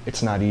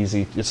 it's not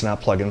easy. It's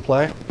not plug and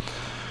play.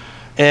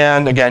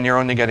 And again, you're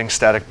only getting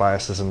static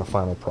biases in the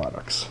final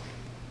products.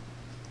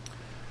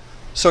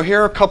 So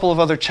here are a couple of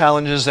other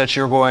challenges that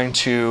you're going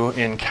to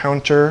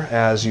encounter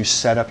as you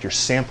set up your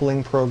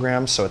sampling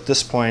program. So at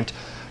this point,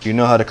 you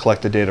know how to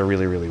collect the data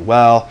really, really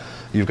well.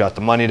 You've got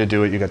the money to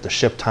do it. You've got the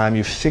ship time.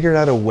 You've figured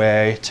out a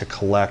way to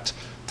collect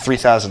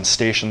 3,000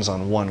 stations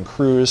on one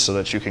cruise so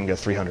that you can get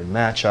 300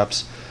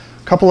 matchups.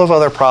 A couple of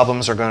other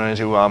problems are going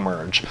to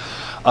emerge.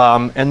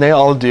 And they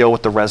all deal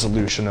with the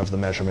resolution of the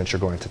measurements you're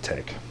going to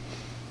take.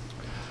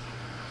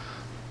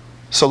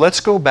 So let's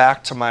go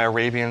back to my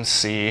Arabian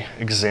Sea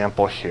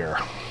example here.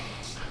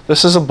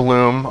 This is a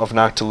bloom of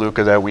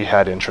Noctiluca that we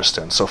had interest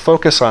in. So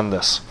focus on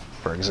this,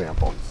 for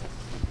example.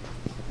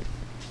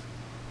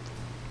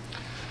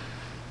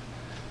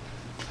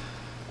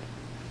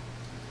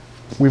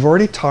 we've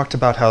already talked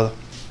about how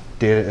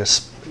data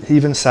is,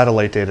 even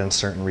satellite data in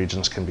certain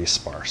regions can be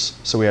sparse.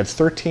 So we had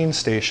 13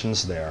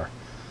 stations there.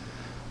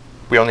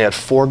 We only had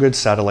 4 good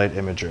satellite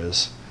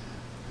images.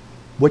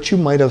 What you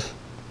might have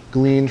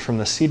gleaned from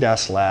the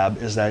CDAS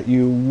lab is that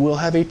you will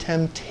have a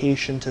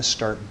temptation to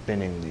start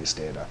binning these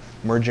data,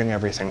 merging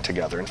everything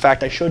together. In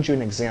fact, I showed you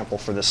an example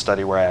for this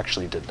study where I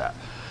actually did that.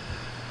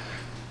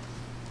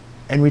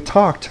 And we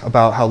talked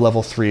about how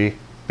level 3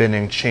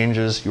 binning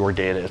changes your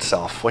data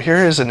itself. Well, here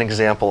is an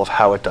example of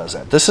how it does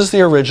that. This is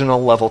the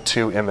original level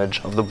 2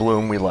 image of the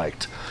bloom we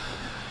liked.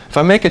 If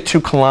I make a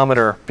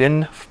 2-kilometer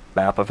bin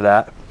map of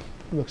that,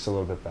 it looks a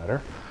little bit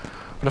better.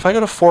 But if I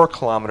go to 4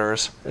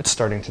 kilometers, it's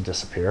starting to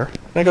disappear.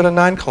 And I go to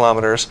 9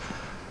 kilometers,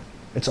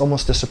 it's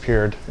almost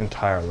disappeared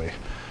entirely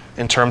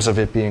in terms of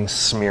it being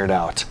smeared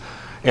out.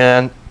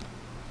 And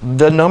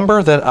the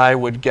number that I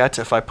would get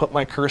if I put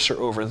my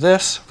cursor over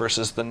this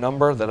versus the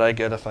number that I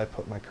get if I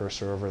put my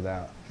cursor over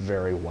that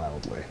vary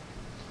wildly.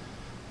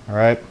 All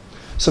right?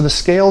 So the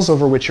scales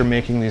over which you're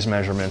making these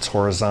measurements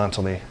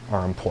horizontally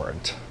are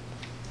important.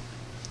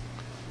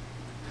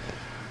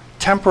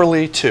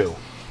 Temporally, too.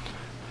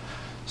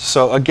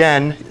 So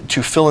again,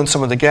 to fill in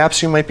some of the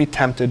gaps, you might be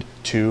tempted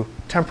to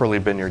temporally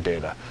bin your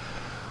data.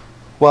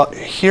 Well,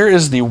 here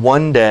is the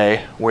one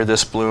day where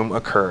this bloom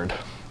occurred.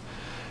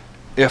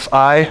 If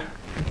I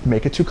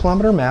make a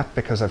 2-kilometer map,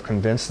 because I've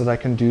convinced that I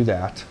can do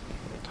that,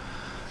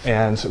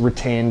 and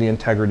retain the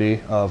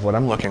integrity of what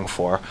I'm looking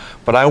for,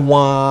 but I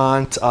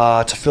want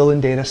to fill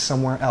in data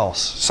somewhere else,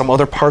 some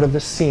other part of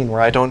the scene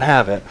where I don't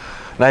have it,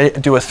 and I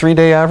do a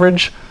 3-day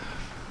average,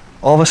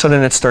 all of a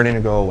sudden it's starting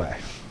to go away.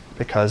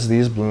 Because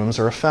these blooms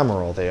are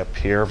ephemeral. They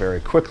appear very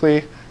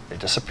quickly, they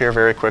disappear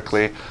very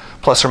quickly,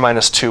 plus or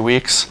minus 2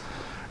 weeks,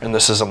 and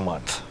this is a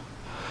month.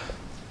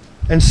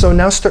 And so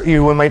now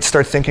you might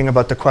start thinking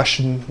about the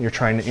question you're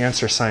trying to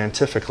answer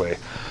scientifically.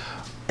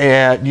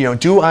 And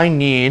do I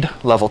need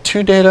level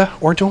 2 data,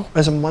 or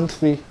is a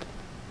monthly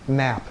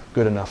map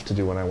good enough to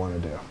do what I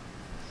want to do?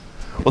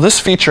 Well, this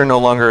feature no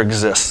longer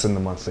exists in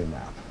the monthly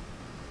map.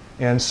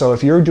 And so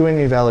if you're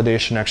doing a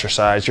validation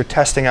exercise, you're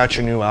testing out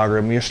your new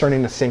algorithm, you're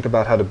starting to think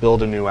about how to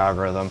build a new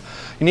algorithm,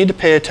 you need to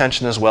pay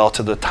attention as well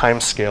to the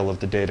time scale of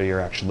the data you're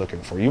actually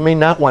looking for. You may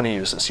not want to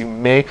use this. You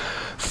may,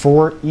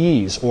 for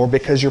ease, or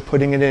because you're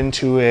putting it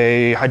into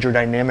a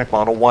hydrodynamic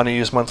model, want to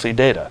use monthly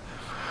data.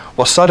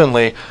 Well,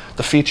 suddenly,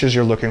 the features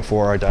you're looking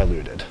for are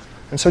diluted.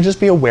 And so just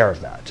be aware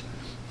of that.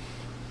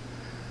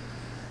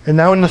 And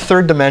now in the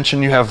 3rd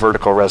dimension, you have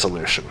vertical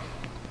resolution.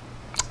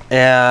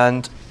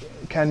 And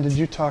Ken, did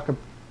you talk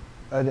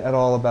at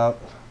all about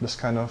this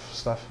kind of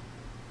stuff?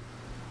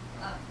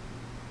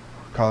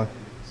 Colin?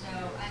 So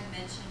I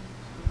mentioned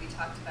when we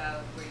talked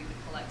about where you would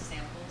collect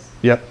samples.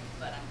 Yep.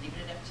 But I'm leaving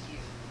it up to you.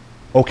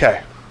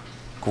 Okay.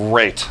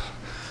 Great. Yes.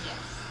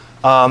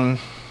 We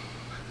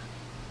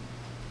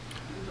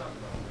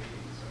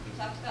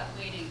talked about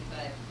weighting,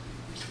 but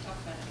we should talk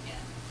about it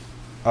again.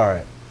 All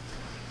right.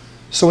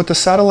 So what the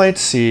satellite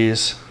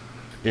sees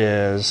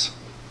is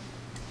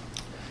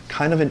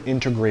kind of an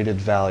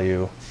integrated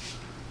value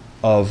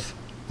of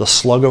the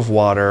slug of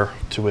water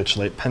to which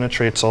light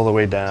penetrates all the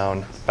way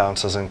down,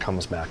 bounces, and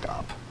comes back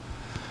up.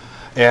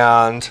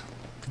 And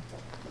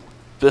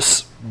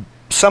this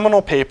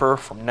seminal paper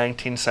from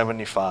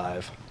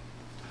 1975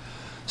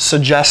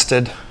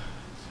 suggested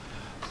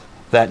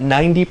that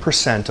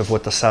 90% of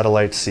what the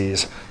satellite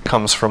sees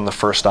comes from the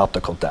first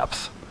optical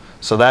depth.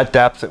 So that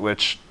depth at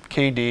which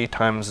KD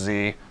times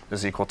Z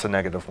is equal to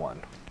 -1.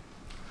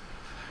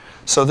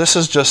 So this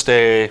is just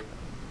a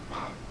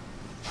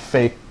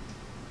fake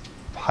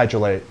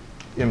hydrolite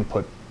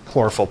input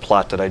chlorophyll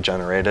plot that I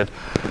generated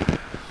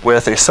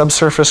with a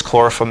subsurface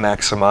chlorophyll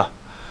maxima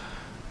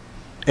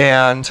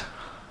and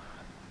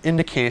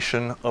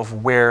indication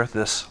of where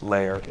this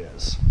layer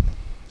is.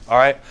 All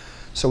right,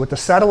 so what the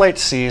satellite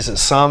sees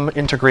is some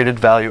integrated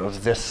value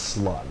of this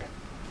slug.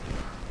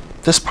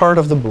 This part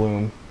of the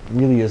bloom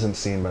really isn't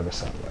seen by the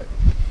satellite.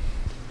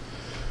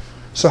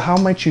 So how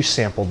might you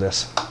sample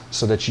this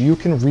so that you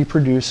can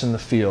reproduce in the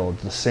field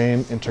the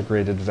same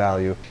integrated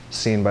value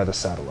seen by the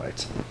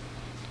satellite?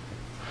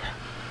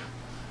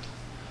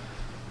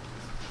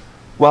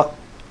 Well,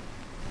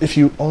 if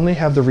you only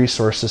have the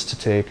resources to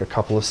take a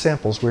couple of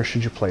samples, where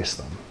should you place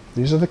them?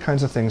 These are the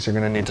kinds of things you're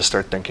going to need to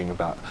start thinking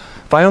about.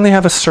 If I only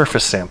have a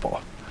surface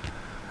sample,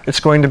 it's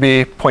going to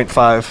be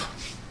 0.5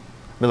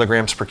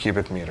 milligrams per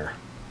cubic meter.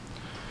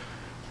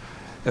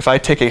 If I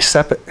take a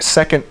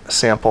second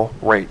sample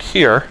right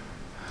here,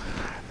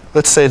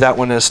 let's say that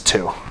one is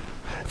 2.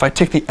 If I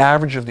take the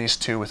average of these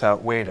two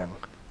without weighting,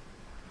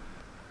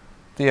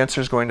 the answer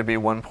is going to be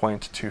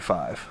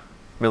 1.25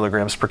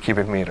 milligrams per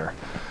cubic meter.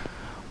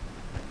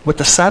 What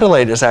the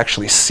satellite is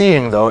actually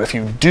seeing, though, if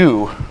you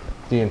do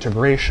the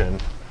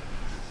integration,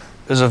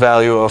 is a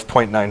value of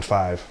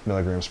 0.95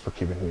 milligrams per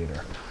cubic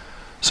meter.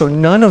 So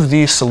none of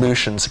these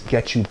solutions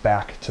get you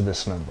back to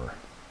this number.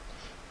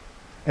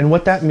 And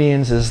what that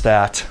means is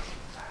that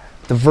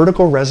the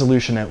vertical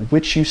resolution at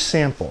which you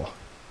sample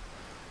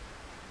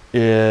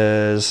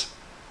is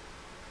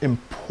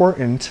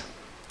important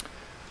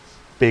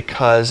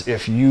because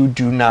if you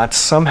do not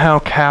somehow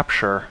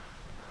capture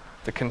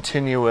the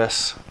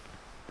continuous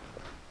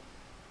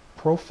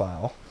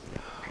profile,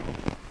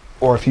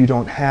 or if you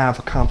don't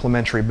have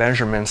complementary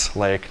measurements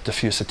like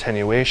diffuse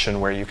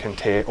attenuation where you can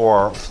take,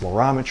 or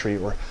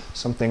fluorometry or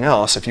something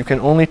else, if you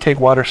can only take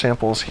water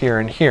samples here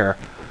and here,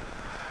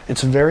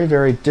 it's very,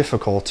 very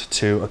difficult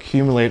to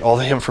accumulate all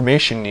the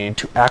information you need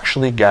to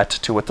actually get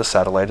to what the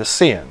satellite is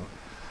seeing.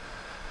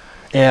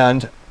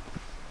 And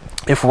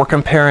if we're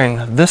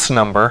comparing this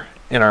number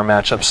in our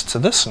matchups to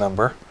this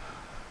number,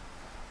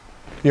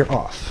 you're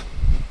off.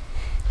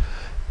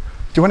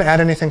 Do you want to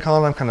add anything,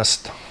 Colin? I'm kind of Is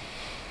it clear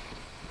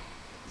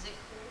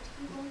to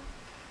people?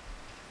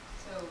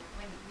 So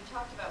when we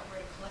talked about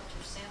where to collect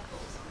your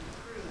samples on the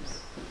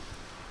cruise,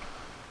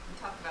 we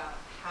talked about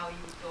how you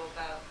would go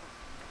about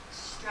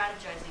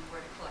strategizing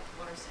where to collect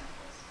water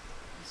samples.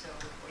 And so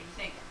what do you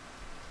think?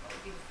 What would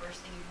be the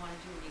first thing you'd want to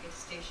do when you get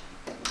to station?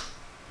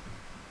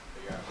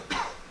 Figure out what the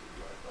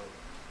UFO.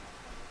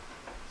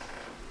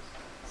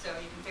 So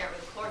you can figure out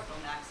where the chlorophyll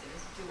max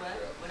is. Do what?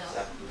 What else?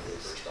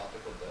 First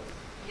optical depth.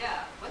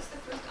 Yeah, what's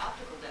the first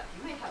optical depth?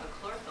 You may have a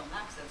chlorophyll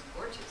max that's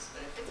gorgeous,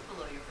 but if it's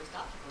below your first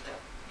optical depth,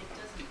 it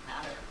doesn't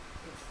matter.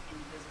 It's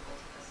invisible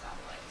to the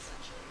satellite,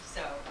 essentially.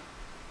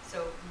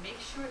 So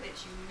make sure that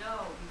you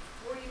know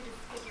before you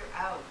figure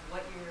out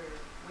what your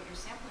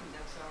sampling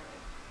depths are,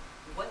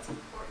 what's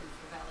important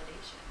for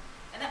validation.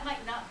 And that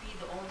might not be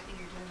the only thing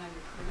you're doing on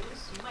your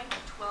cruise. You might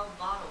have 12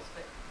 bottles,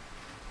 but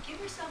give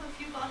yourself a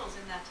few bottles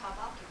in that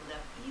top optical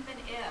depth, even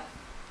if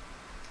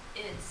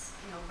it's,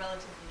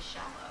 relatively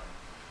shallow.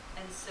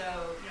 And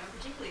so,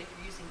 particularly if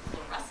you're using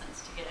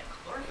fluorescence to get at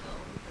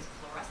chlorophyll, because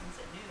fluorescence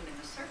at noon in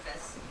the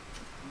surface,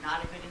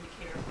 not a good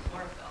indicator of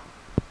chlorophyll,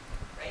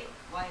 right?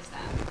 Why is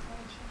that?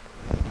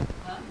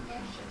 Huh?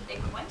 It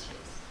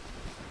quenches.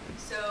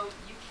 So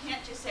you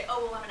can't just say,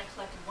 oh, well, I'm going to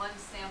collect one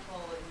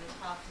sample in the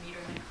top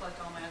meter and then collect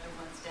all my other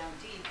ones down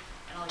deep,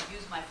 and I'll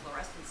use my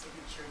fluorescence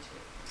signature to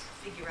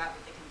figure out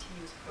what the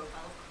continuous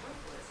profile of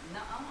chlorophyll is.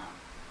 Nuh-uh.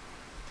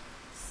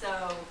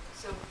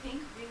 So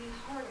think really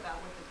hard about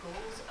what the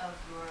goals of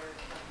your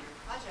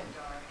project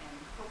are, and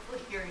hopefully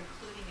you're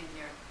including in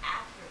there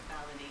accurate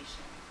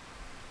validation.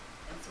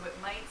 And so it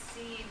might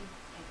seem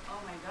like,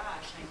 oh my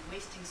gosh, I'm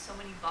wasting so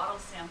many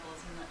bottle samples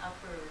in the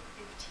upper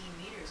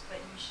 15 meters, but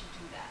you should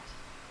do that.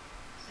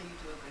 So you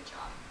do a good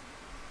job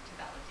to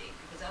validate,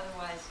 because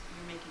otherwise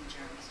you're making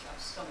Jeremy's job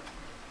so much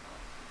more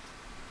difficult.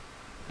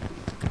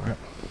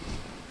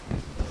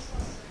 This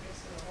also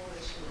gets to the whole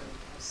issue of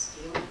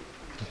scaling.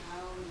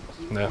 How do you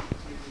Yeah.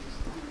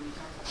 when you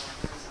talk about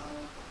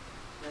horizontal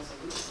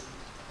resolution,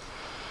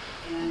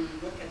 and you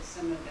look at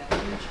some of that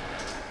imagery,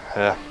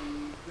 Yeah.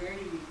 and where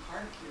do you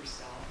park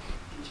yourself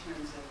in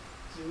terms of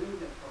doing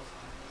the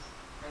profiles?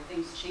 Are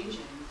things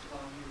changing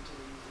while you're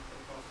doing the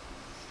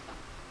profiles?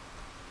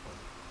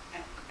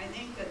 I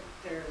think that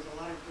there's a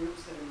lot of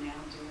groups that are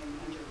now doing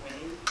underway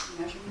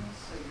measurements,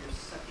 so you're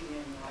sucking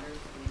in water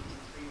for maybe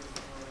 3 or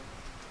 4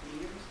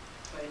 meters,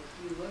 but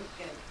you look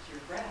at your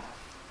graph,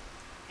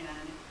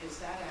 and is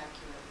that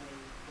accurately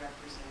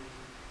representing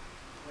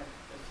what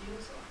the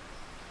fields are?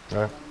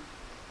 Right.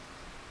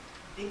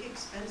 Big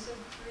expensive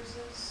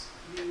cruises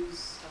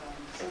use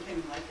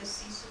something like a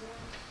seesaw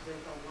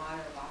with a lot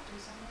of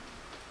optics on it,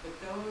 but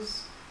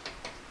those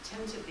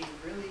tend to be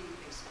really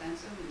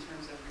expensive in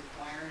terms of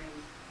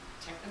requiring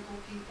technical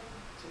people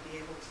to be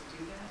able to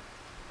do that.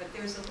 But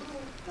there's a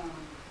little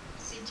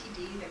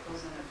CTD that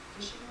goes on a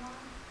fishing rod.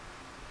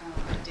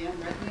 Dan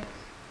Rednick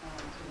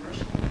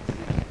commercialized,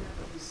 and I can't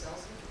remember who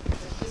sells it.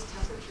 It's just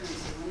temperature and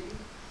salinity.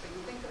 But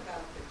you think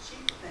about the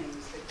cheap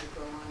things that could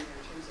go on there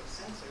in terms of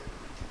sensor.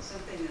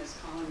 Something, as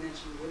Colin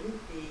mentioned, wouldn't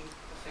be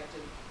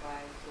affected by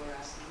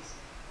fluorescence,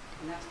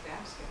 and that's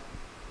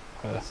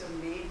backscatter. So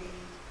maybe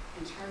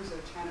in terms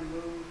of trying to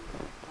move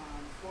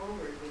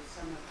forward with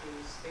some of the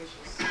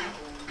spatial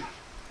sampling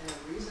at a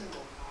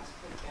reasonable cost,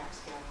 put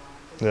backscatter on,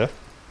 because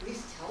Yeah. at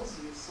least tells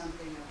you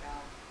something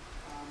about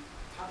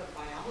how the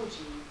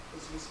biology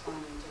is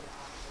responding to the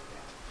optical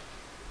depth.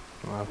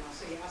 Wow.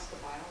 So you ask the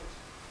biology.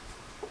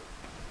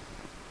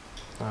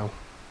 Wow.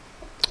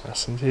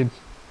 Yes, indeed.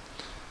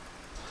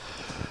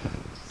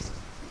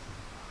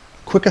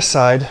 Quick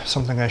aside,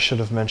 something I should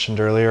have mentioned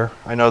earlier.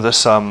 I know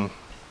this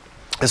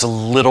is a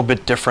little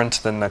bit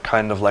different than the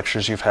kind of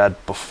lectures you've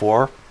had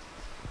before,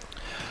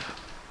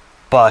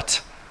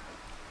 but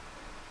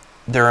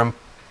the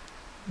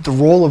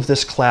role of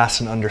this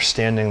class in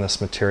understanding this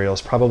material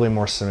is probably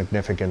more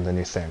significant than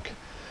you think.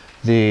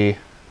 The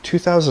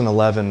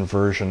 2011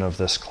 version of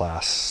this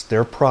class,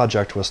 their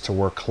project was to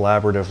work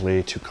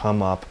collaboratively to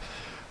come up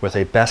with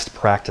a best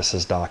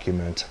practices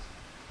document,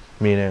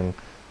 meaning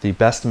the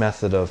best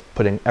method of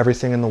putting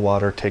everything in the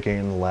water, taking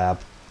it in the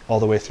lab, all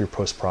the way through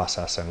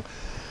post-processing.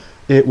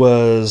 It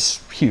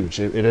was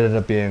huge. It ended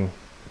up being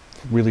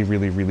really,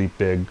 really, really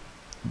big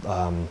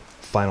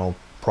final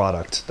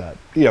product that,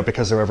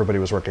 because everybody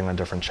was working on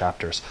different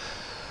chapters.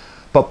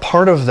 But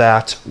part of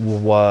that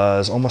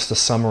was almost a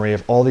summary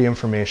of all the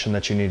information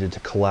that you needed to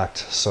collect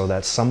so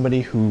that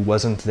somebody who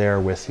wasn't there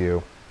with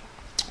you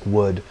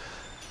would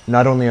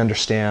not only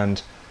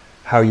understand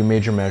how you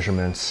made your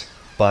measurements,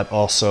 but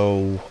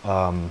also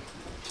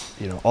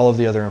all of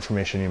the other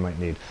information you might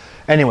need.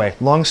 Anyway,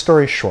 long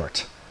story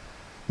short,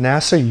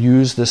 NASA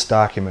used this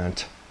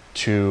document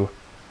to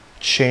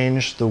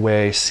change the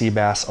way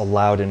CBAS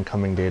allowed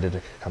incoming data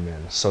to come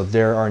in. So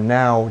there are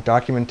now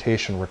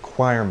documentation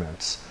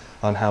requirements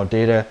on how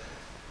data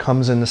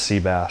comes into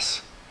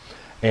CBAS,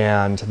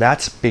 and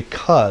that's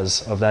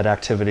because of that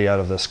activity out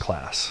of this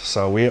class.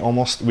 So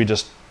we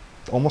just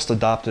almost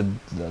adopted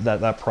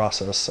that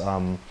process,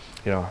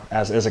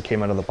 as it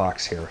came out of the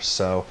box here.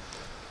 So,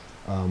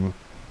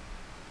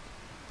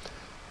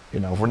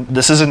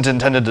 this isn't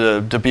intended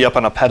to be up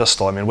on a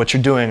pedestal. I mean, what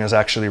you're doing is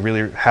actually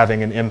really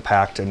having an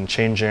impact and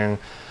changing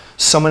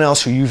someone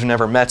else who you've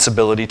never met's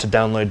ability to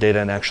download data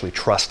and actually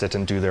trust it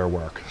and do their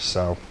work.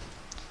 So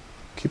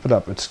keep it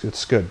up.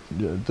 It's good.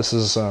 This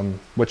is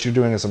what you're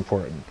doing is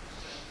important.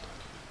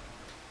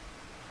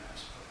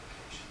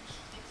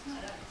 It's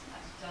not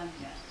done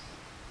yet.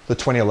 The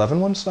 2011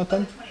 one's not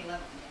done? The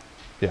 2011,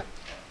 Yeah. The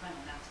final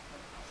maps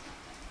protocol's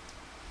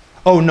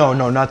not done. Oh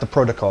no, not the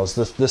protocols.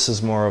 This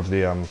is more of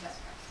the That's correct.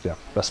 yeah,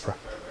 best pro.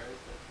 Where is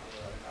the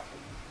 2011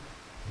 document?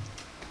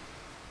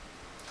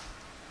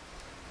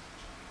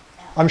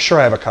 I'm sure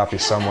I have a copy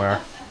somewhere.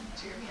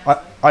 To your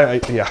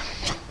hands. Yeah.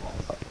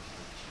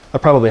 I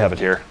probably have it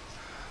here.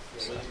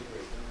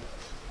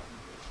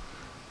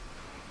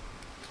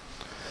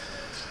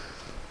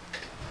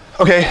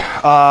 Okay,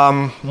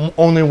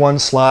 only one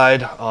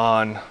slide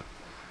on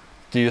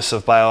the use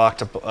of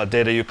bioactive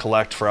data you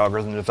collect for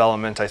algorithm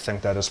development. I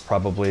think that is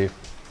probably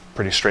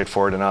pretty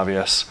straightforward and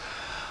obvious.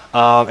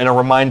 And a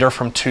reminder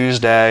from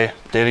Tuesday,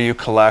 data you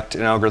collect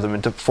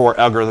for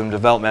algorithm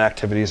development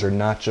activities are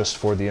not just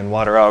for the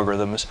in-water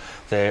algorithms.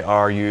 They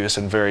are used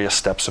in various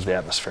steps of the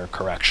atmospheric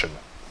correction.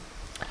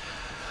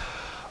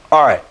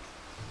 All right.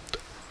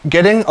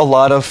 Getting a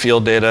lot of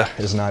field data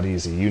is not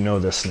easy. You know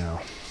this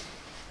now.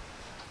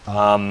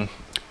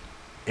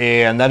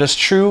 And that is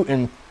true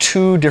in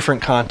two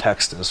different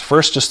contexts.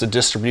 First, just the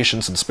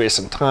distributions in space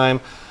and time,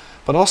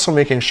 but also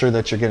making sure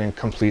that you're getting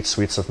complete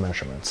suites of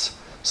measurements.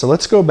 So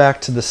let's go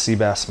back to the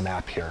CBAS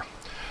map here.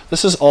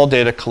 This is all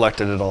data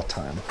collected at all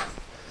time.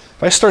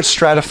 If I start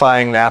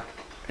stratifying that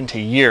into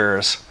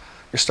years,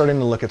 you're starting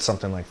to look at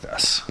something like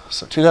this.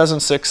 So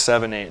 2006,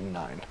 7, 8, and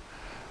 9.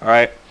 All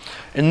right.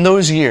 In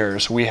those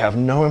years, we have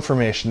no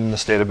information in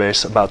this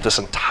database about this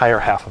entire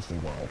half of the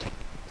world.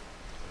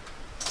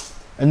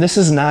 And this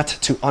is not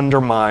to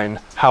undermine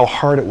how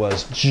hard it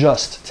was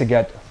just to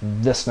get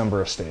this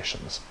number of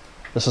stations.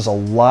 This is a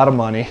lot of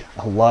money,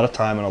 a lot of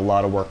time, and a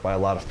lot of work by a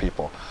lot of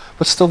people.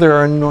 But still, there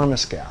are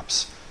enormous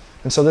gaps.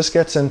 And so this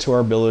gets into our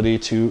ability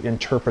to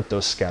interpret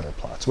those scatter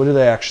plots. What do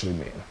they actually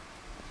mean?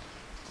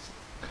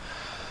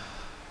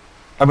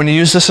 I'm going to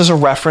use this as a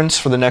reference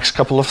for the next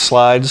couple of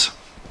slides.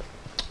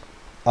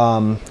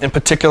 In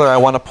particular, I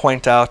want to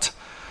point out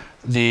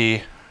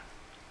a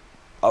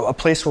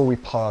place where we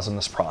pause in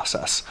this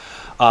process.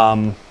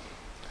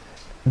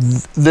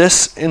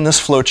 This, in this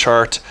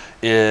flowchart,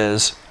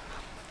 is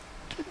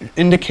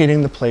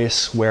indicating the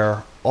place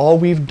where all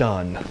we've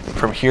done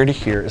from here to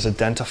here is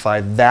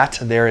identify that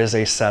there is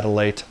a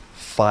satellite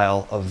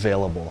file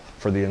available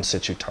for the in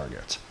situ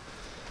target.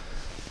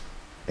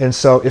 And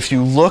so if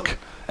you look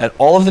at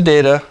all of the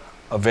data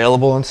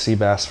available in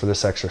CBAS for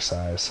this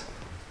exercise,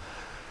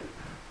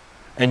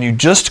 and you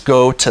just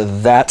go to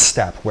that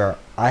step where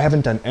I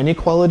haven't done any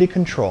quality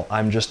control,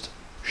 I'm just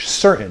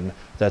certain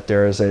that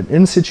there is an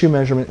in situ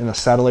measurement in the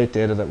satellite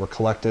data that were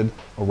collected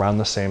around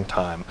the same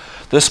time.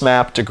 This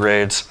map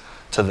degrades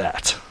to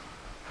that.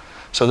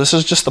 So this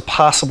is just the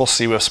possible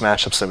CWIFS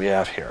matchups that we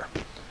have here.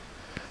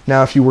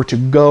 Now, if you were to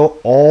go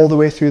all the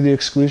way through the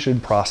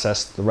exclusion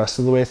process, the rest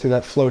of the way through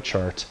that flow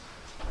chart,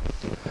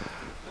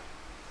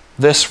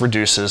 this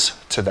reduces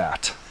to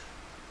that.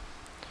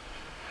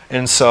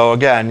 And so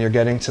again, you're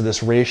getting to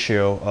this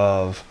ratio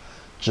of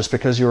just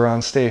because you were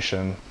on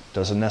station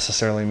doesn't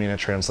necessarily mean it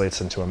translates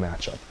into a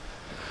matchup.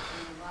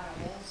 There are a lot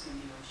of holes in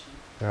the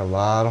ocean. There are a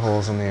lot of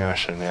holes in the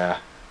ocean, yeah.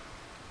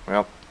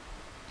 Yep.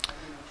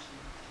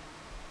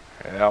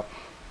 Yep.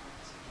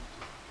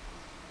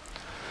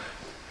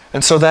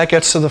 And so that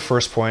gets to the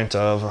first point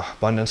of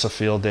abundance of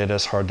field data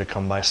is hard to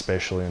come by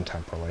spatially and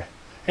temporally.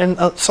 And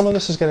some of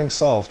this is getting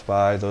solved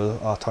by the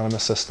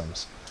autonomous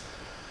systems.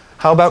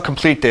 How about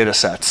complete data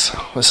sets?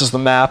 This is the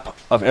map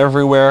of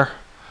everywhere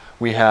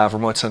we have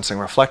remote sensing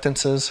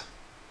reflectances.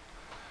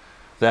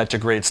 That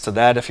degrades to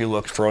that if you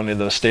look for only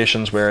those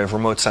stations where you have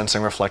remote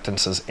sensing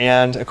reflectances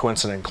and a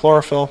coincident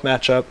chlorophyll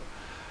matchup.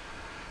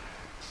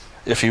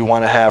 If you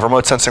want to have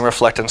remote sensing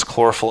reflectance,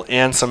 chlorophyll,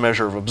 and some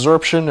measure of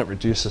absorption, it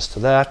reduces to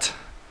that.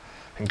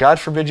 And God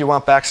forbid you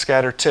want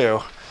backscatter too.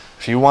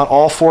 If you want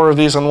all four of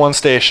these on one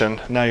station,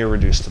 now you're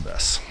reduced to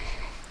this.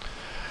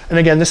 And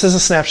again, this is a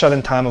snapshot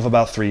in time of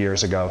about 3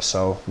 years ago,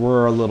 so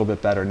we're a little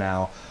bit better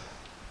now.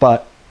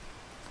 But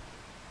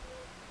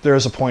there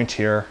is a point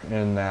here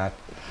in that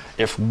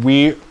if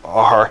we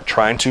are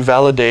trying to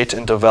validate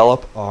and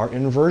develop our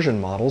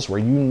inversion models where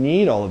you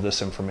need all of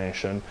this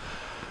information,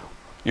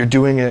 you're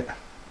doing it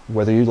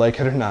whether you like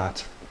it or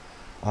not,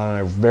 on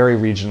a very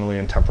regionally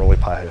and temporally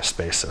biased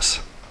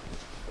basis.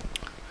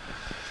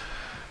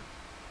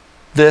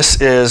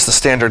 This is the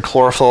standard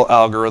chlorophyll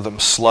algorithm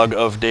slug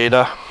of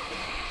data.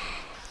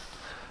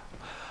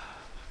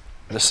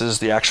 This is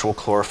the actual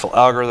chlorophyll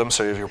algorithm.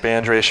 So you have your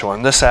band ratio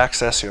on this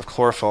axis, you have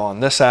chlorophyll on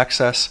this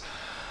axis.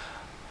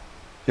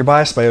 You're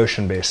biased by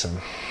ocean basin.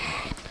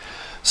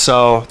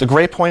 So the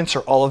gray points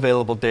are all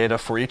available data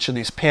for each of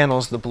these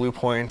panels. The blue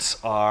points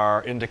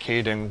are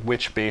indicating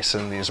which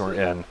basin these are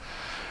in.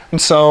 And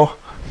so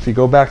if you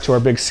go back to our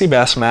big sea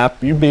bass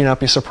map, you may not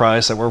be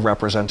surprised that we're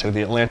representing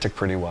the Atlantic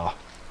pretty well.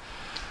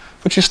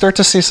 But you start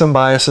to see some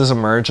biases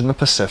emerge in the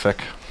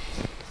Pacific.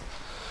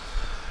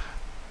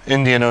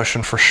 Indian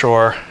Ocean for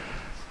sure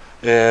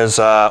is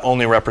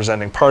only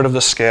representing part of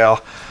the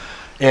scale.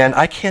 And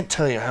I can't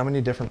tell you how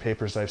many different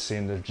papers I've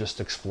seen that have just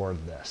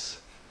explored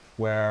this,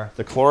 where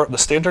the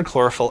standard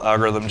chlorophyll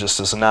algorithm just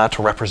does not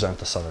represent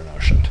the Southern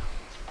Ocean.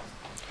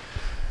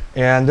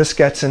 And this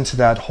gets into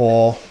that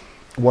whole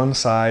one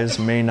size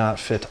may not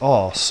fit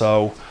all.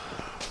 So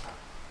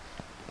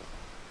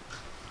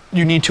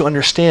you need to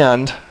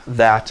understand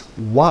that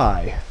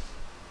why.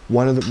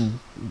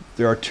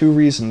 There are two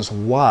reasons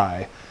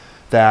why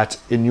that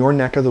in your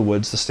neck of the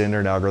woods the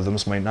standard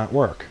algorithms might not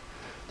work.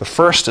 The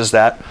first is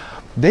that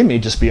they may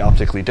just be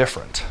optically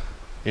different.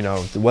 You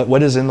know,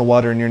 what is in the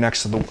water in your neck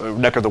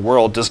of the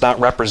world does not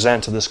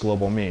represent this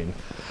global mean.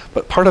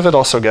 But part of it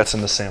also gets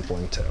into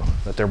sampling too,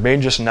 that there may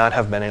just not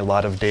have been a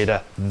lot of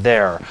data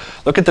there.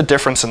 Look at the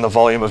difference in the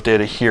volume of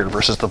data here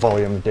versus the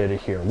volume of data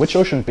here. Which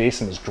ocean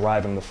basin is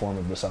driving the form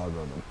of this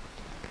algorithm?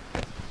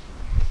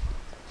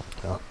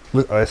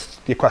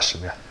 Your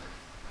question, yeah.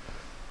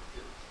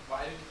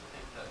 Why do you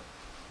think that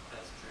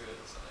that's true in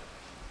the Southern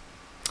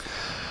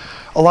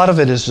Ocean? A lot of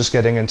it is just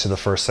getting into the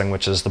first thing,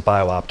 which is the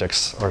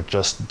biooptics are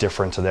just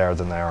different there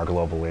than they are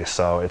globally.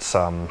 So it's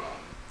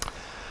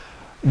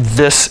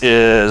this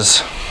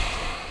is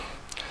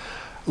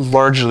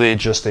largely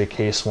just a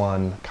case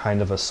one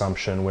kind of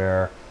assumption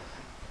where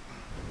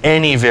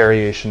any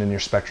variation in your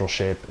spectral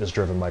shape is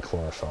driven by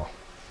chlorophyll.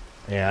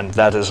 And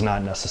that is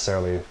not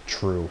necessarily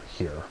true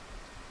here.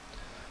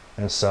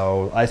 And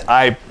so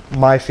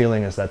my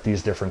feeling is that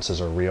these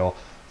differences are real,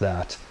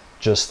 that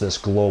just this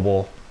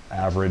global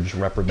average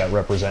that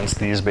represents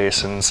these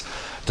basins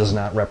does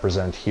not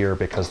represent here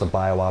because the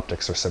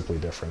biooptics are simply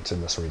different in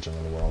this region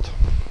of the world.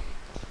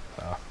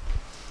 I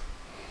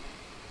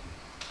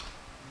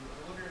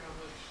wonder how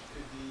much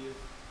could be,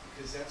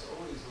 because that's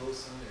always low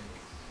sun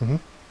angles. Mm-hmm.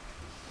 And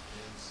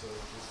so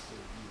just the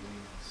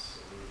E-wings,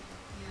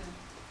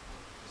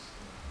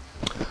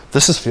 Yeah.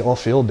 This is all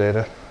field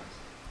data.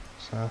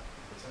 So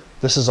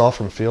this is all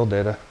from field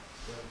data.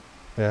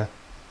 Yeah.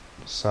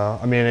 So,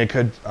 I mean, it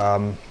could,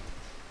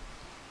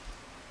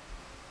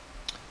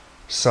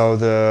 so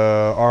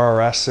the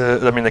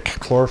RRS, I mean, the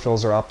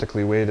chlorophylls are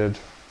optically weighted.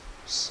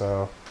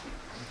 So,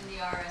 And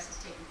the RS is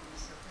taken from the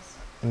surface.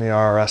 and the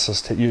RRS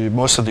is,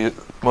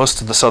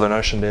 most of the Southern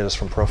Ocean data is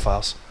from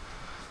profiles.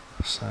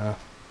 So,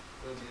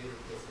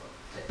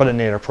 but a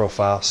nadir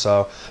profile.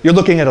 So you're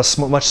looking at a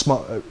much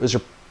smaller,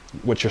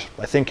 what you're,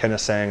 I think, kind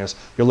of saying is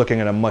you're looking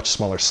at a much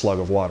smaller slug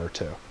of water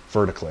too,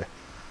 vertically.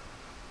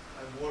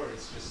 I'm worried,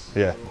 it's just,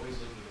 Yeah. we're always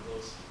looking at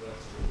low,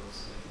 relatively low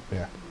sun.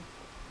 Yeah.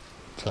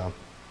 So,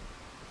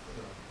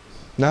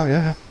 No, no,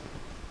 yeah.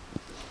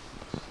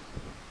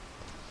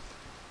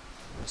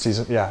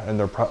 Season, yeah, and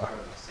they're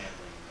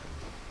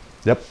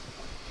yep,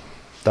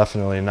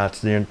 definitely not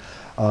the in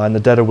the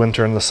dead of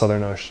winter in the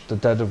Southern Ocean. The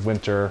dead of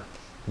winter,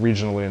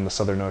 regionally in the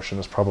Southern Ocean,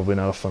 is probably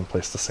not a fun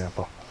place to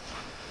sample.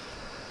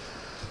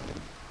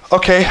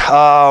 Okay,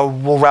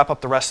 we'll wrap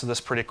up the rest of this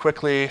pretty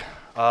quickly.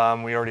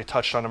 We already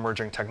touched on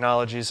emerging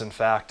technologies. In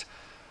fact,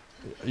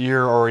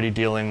 you're already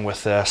dealing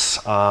with this.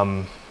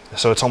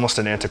 So it's almost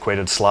an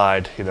antiquated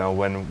slide. You know,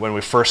 when we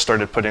first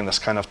started putting this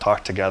kind of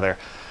talk together,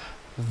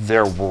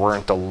 there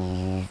weren't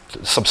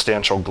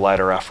substantial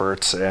glider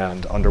efforts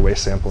and underway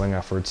sampling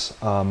efforts.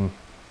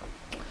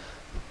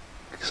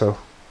 So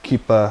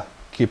keep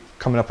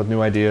coming up with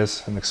new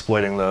ideas and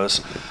exploiting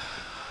those.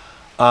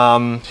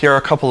 Here are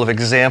a couple of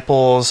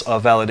examples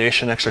of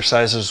validation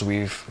exercises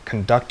we've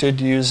conducted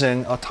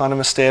using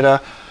autonomous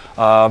data.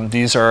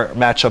 These are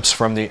matchups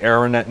from the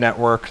AeroNet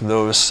network,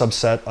 those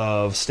subset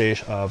of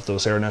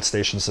those AeroNet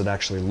stations that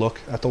actually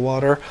look at the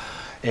water.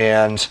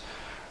 And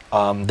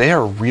they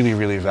are really,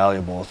 really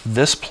valuable.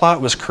 This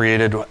plot was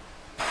created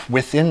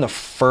within the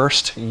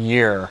first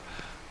year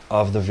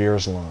of the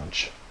VIIRS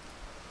launch.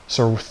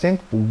 So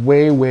think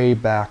way, way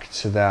back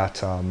to that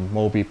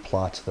MOBI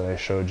plot that I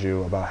showed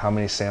you about how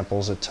many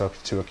samples it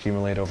took to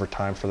accumulate over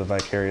time for the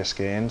vicarious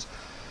gains.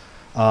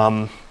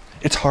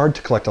 It's hard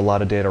to collect a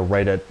lot of data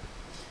right at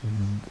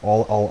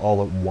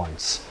all at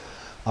once.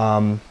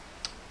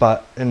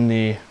 But in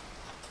the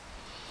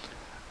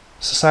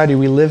society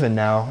we live in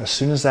now, as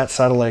soon as that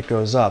satellite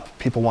goes up,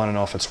 people want to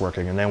know if it's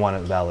working and they want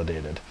it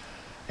validated.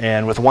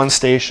 And with one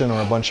station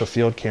or a bunch of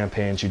field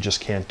campaigns, you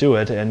just can't do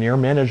it. And your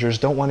managers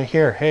don't want to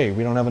hear, hey,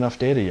 we don't have enough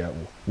data yet.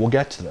 We'll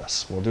get to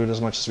this. We'll do it as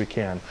much as we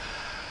can.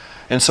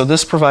 And so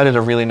this provided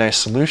a really nice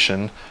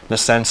solution in the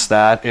sense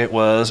that it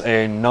was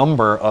a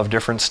number of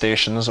different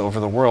stations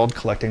over the world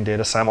collecting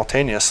data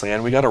simultaneously,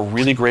 and we got a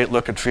really great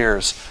look at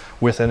FEARS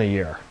within a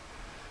year.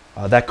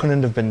 That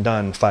couldn't have been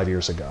done 5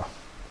 years ago.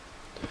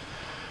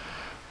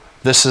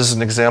 This is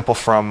an example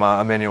from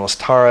Emmanuel's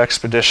Tara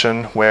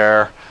expedition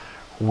where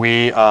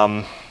we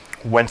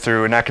went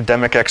through an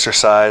academic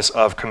exercise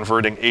of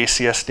converting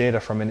ACS data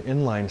from an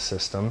inline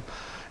system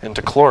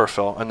into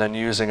chlorophyll and then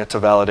using it to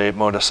validate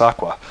Modus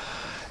Aqua.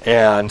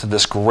 And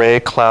this gray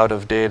cloud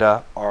of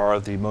data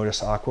are the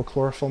Modus Aqua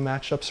chlorophyll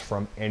matchups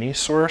from any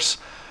source,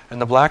 and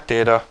the black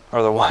data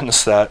are the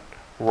ones that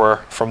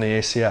were from the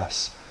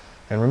ACS.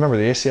 And remember,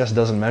 the ACS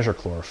doesn't measure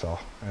chlorophyll.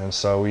 And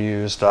so we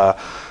used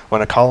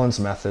one of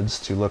Collins' methods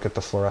to look at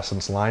the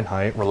fluorescence line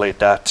height, relate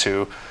that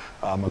to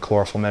a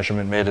chlorophyll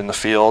measurement made in the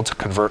field,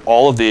 convert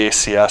all of the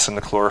ACS into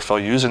chlorophyll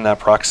using that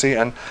proxy,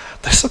 and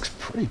this looks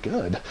pretty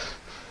good.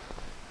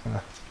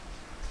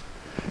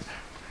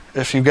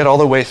 If you get all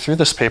the way through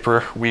this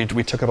paper, we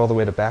took it all the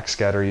way to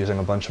backscatter using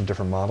a bunch of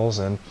different models,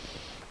 and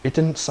it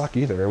didn't suck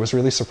either. It was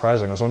really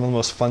surprising. It was one of the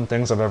most fun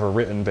things I've ever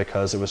written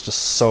because it was just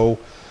so...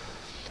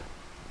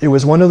 It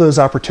was one of those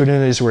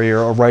opportunities where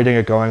you're writing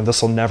it going,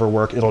 this will never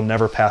work, it'll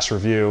never pass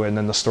review, and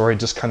then the story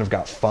just kind of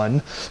got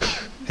fun,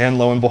 and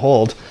lo and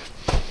behold,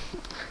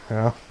 you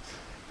know,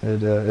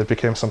 it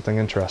became something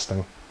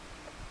interesting.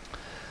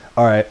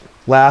 All right,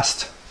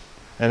 last,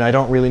 and I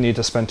don't really need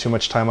to spend too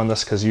much time on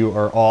this because you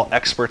are all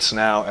experts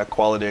now at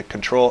quality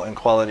control and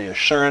quality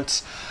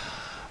assurance.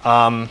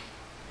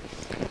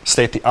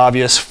 State the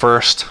obvious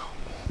first,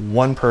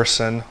 one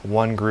person,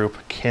 one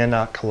group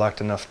cannot collect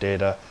enough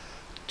data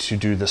to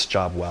do this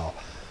job well.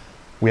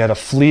 We had a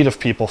fleet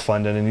of people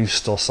funded, and you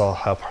still saw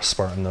how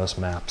Spartan those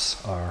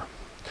maps are.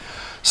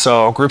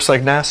 So groups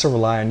like NASA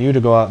rely on you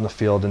to go out in the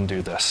field and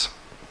do this.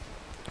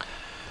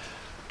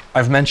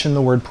 I've mentioned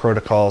the word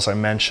protocols. I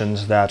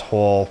mentioned that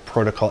whole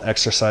protocol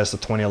exercise the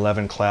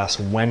 2011 class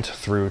went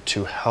through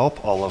to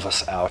help all of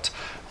us out.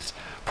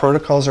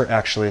 Protocols are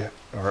actually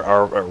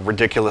are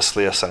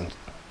ridiculously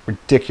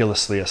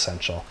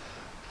essential.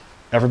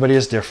 Everybody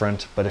is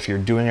different, but if you're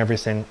doing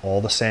everything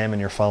all the same and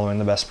you're following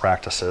the best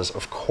practices,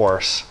 of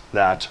course,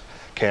 that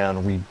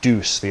can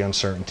reduce the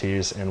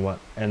uncertainties in what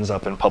ends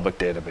up in public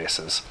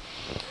databases.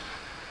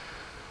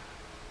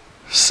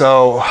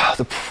 So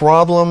the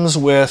problems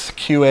with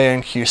QA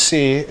and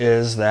QC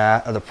is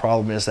that,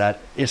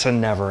 it's a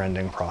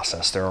never-ending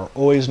process. There are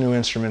always new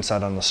instruments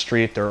out on the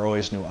street. There are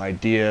always new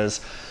ideas.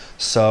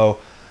 So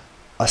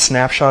a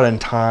snapshot in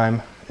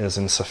time is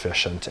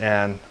insufficient.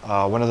 And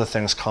one of the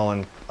things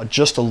Colin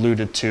just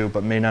alluded to,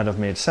 but may not have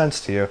made sense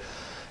to you,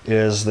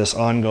 is this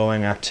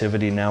ongoing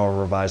activity now of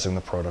revising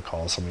the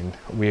protocols. I mean,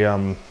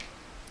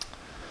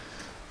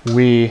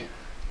 we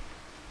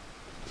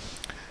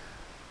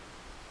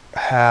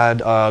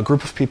had a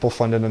group of people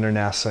funded under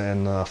NASA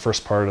in the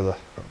first part of the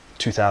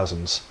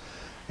 2000s,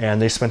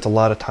 and they spent a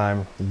lot of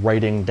time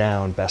writing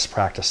down best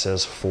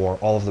practices for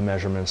all of the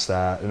measurements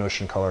that an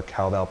Ocean Color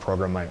CalVal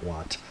program might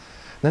want.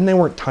 Then they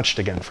weren't touched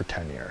again for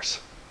 10 years.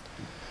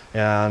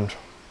 And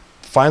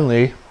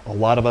finally, a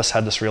lot of us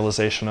had this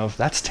realization of,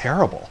 that's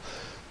terrible.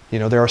 You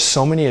know, there are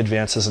so many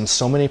advances and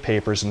so many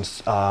papers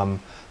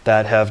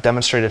that have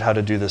demonstrated how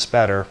to do this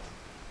better,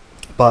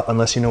 but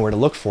unless you know where to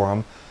look for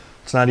them,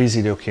 it's not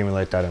easy to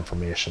accumulate that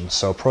information.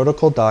 So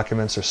protocol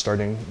documents are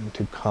starting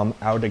to come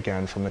out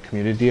again from the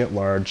community at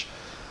large,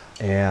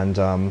 and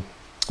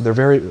they're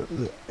very,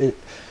 it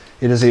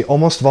is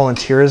almost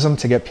volunteerism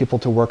to get people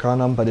to work on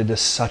them, but it is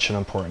such an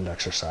important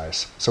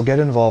exercise. So get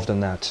involved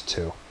in that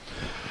too.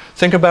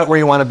 Think about where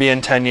you want to be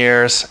in 10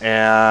 years,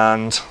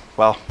 and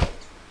well,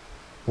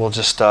 we'll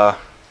just kind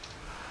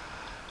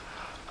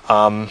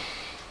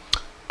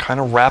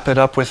of wrap it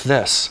up with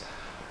this.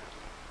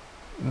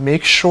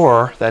 Make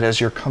sure that as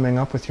you're coming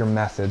up with your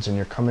methods and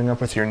you're coming up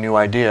with your new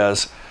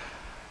ideas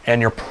and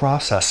you're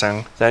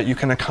processing, that you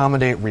can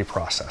accommodate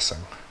reprocessing,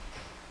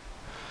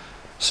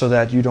 so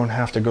that you don't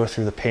have to go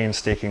through the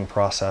painstaking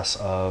process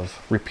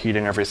of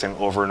repeating everything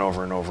over and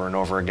over and over and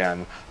over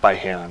again by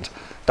hand.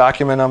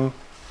 Document them,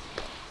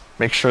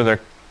 make sure they're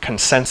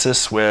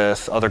consensus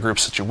with other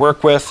groups that you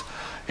work with,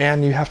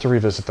 and you have to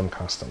revisit them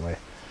constantly.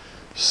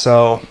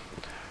 So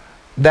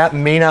that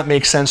may not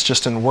make sense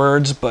just in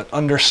words, but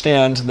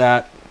understand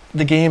that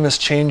the game is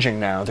changing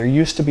now. There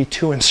used to be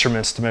 2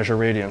 instruments to measure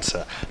radiance.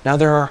 Now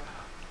there are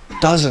a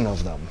dozen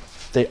of them.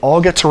 They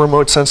all get to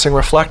remote sensing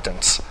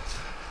reflectance.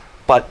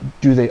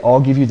 But do they all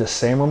give you the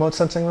same remote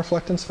sensing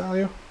reflectance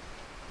value?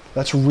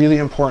 That's really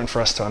important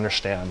for us to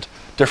understand.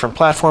 Different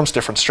platforms,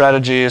 different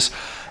strategies,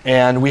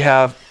 and we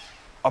have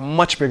a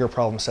much bigger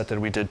problem set than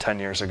we did 10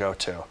 years ago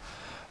too.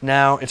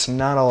 Now it's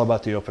not all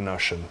about the open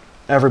ocean.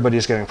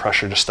 Everybody's getting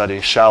pressure to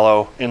study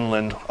shallow,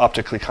 inland,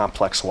 optically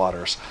complex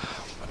waters.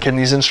 Can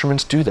these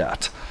instruments do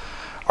that?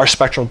 Our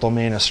spectral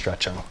domain is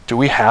stretching. Do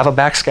we have a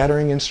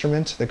backscattering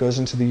instrument that goes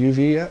into the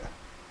UV yet?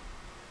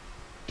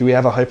 Do we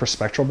have a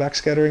hyperspectral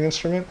backscattering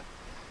instrument?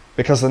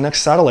 Because the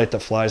next satellite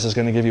that flies is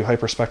going to give you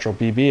hyperspectral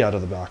BB out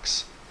of the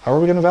box. How are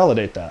we going to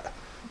validate that?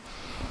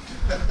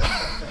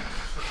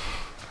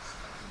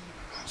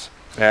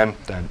 And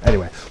then,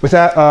 anyway, with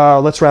that,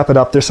 let's wrap it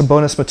up. There's some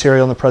bonus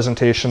material in the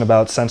presentation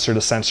about sensor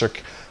to sensor.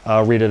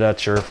 Read it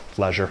at your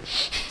leisure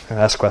and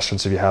ask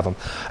questions if you have them.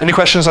 Any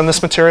questions on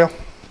this material?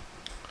 First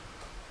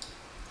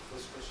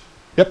question.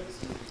 Yep. Is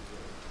the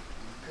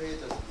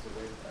creators of the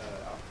web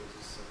after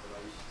this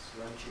satellite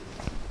launching,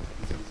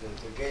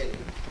 the game,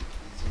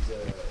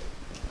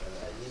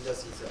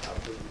 Ninjas is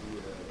after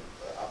you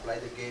apply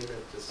the game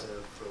and just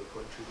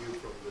contribute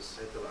from the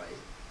satellite,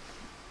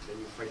 then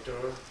you factor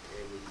and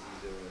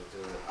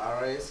the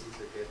RS is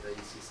the data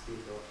is still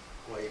not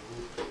quite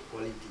good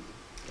quality.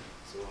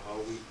 So how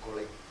we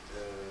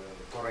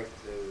correct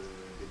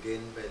the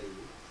gain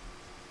value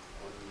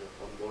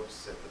on board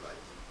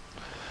satellite?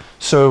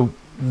 So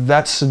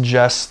that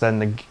suggests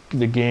then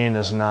the gain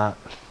is not,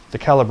 the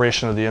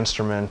calibration of the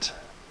instrument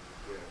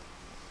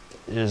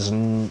Yeah. is,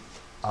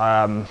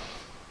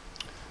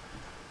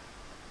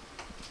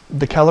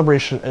 the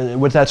calibration,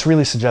 what that's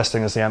really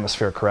suggesting is the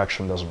atmospheric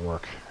correction doesn't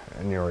work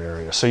in your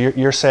area. So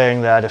you're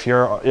saying that if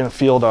your in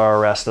field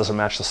RRS doesn't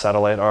match the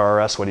satellite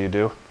RRS, what do you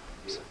do?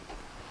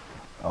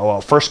 Oh,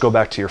 well, first go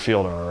back to your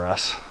field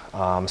RRS.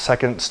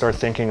 Second, start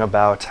thinking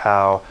about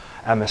how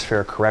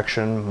atmospheric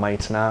correction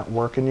might not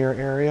work in your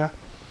area.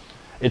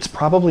 It's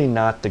probably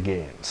not the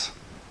gains.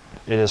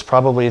 It is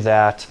probably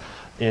that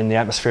in the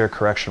atmospheric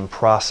correction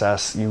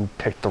process, you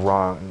picked the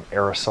wrong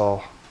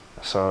aerosol.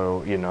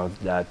 So, you know,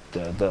 that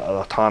the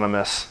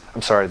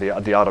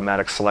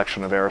automatic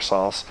selection of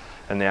aerosols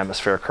in the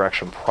atmospheric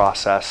correction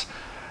process,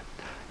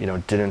 you know,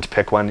 didn't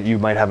pick one. You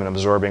might have an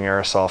absorbing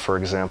aerosol, for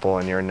example,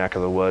 in your neck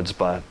of the woods,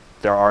 but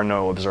there are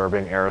no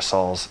absorbing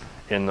aerosols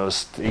in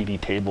those 80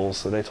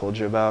 tables that I told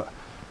you about.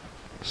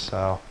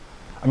 So,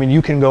 I mean,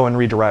 you can go and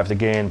rederive the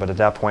gain, but at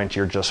that point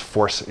you're just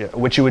forcing,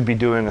 what you would be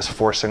doing is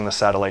forcing the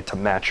satellite to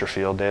match your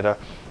field data.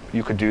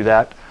 You could do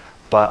that,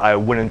 but I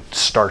wouldn't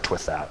start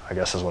with that, I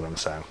guess is what I'm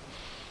saying.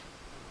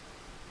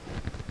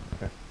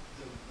 The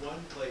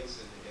one place,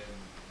 and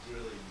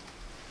really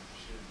you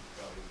should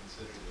probably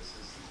consider this,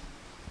 is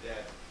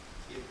that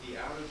if the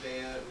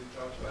out-of-band, we've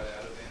talked about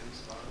out-of-band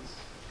response,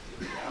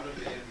 if the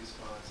out-of-band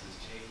response has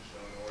changed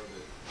on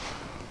orbit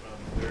from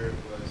where it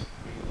was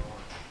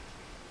pre-launch,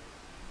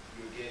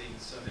 you're getting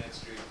some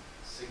extra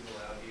signal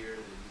out here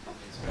that you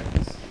didn't expect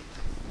to see.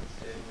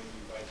 Then when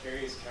you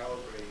vicarious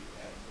calibrate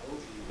at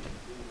Mobi in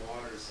blue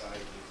water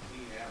side with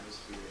clean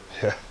atmosphere,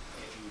 Yeah.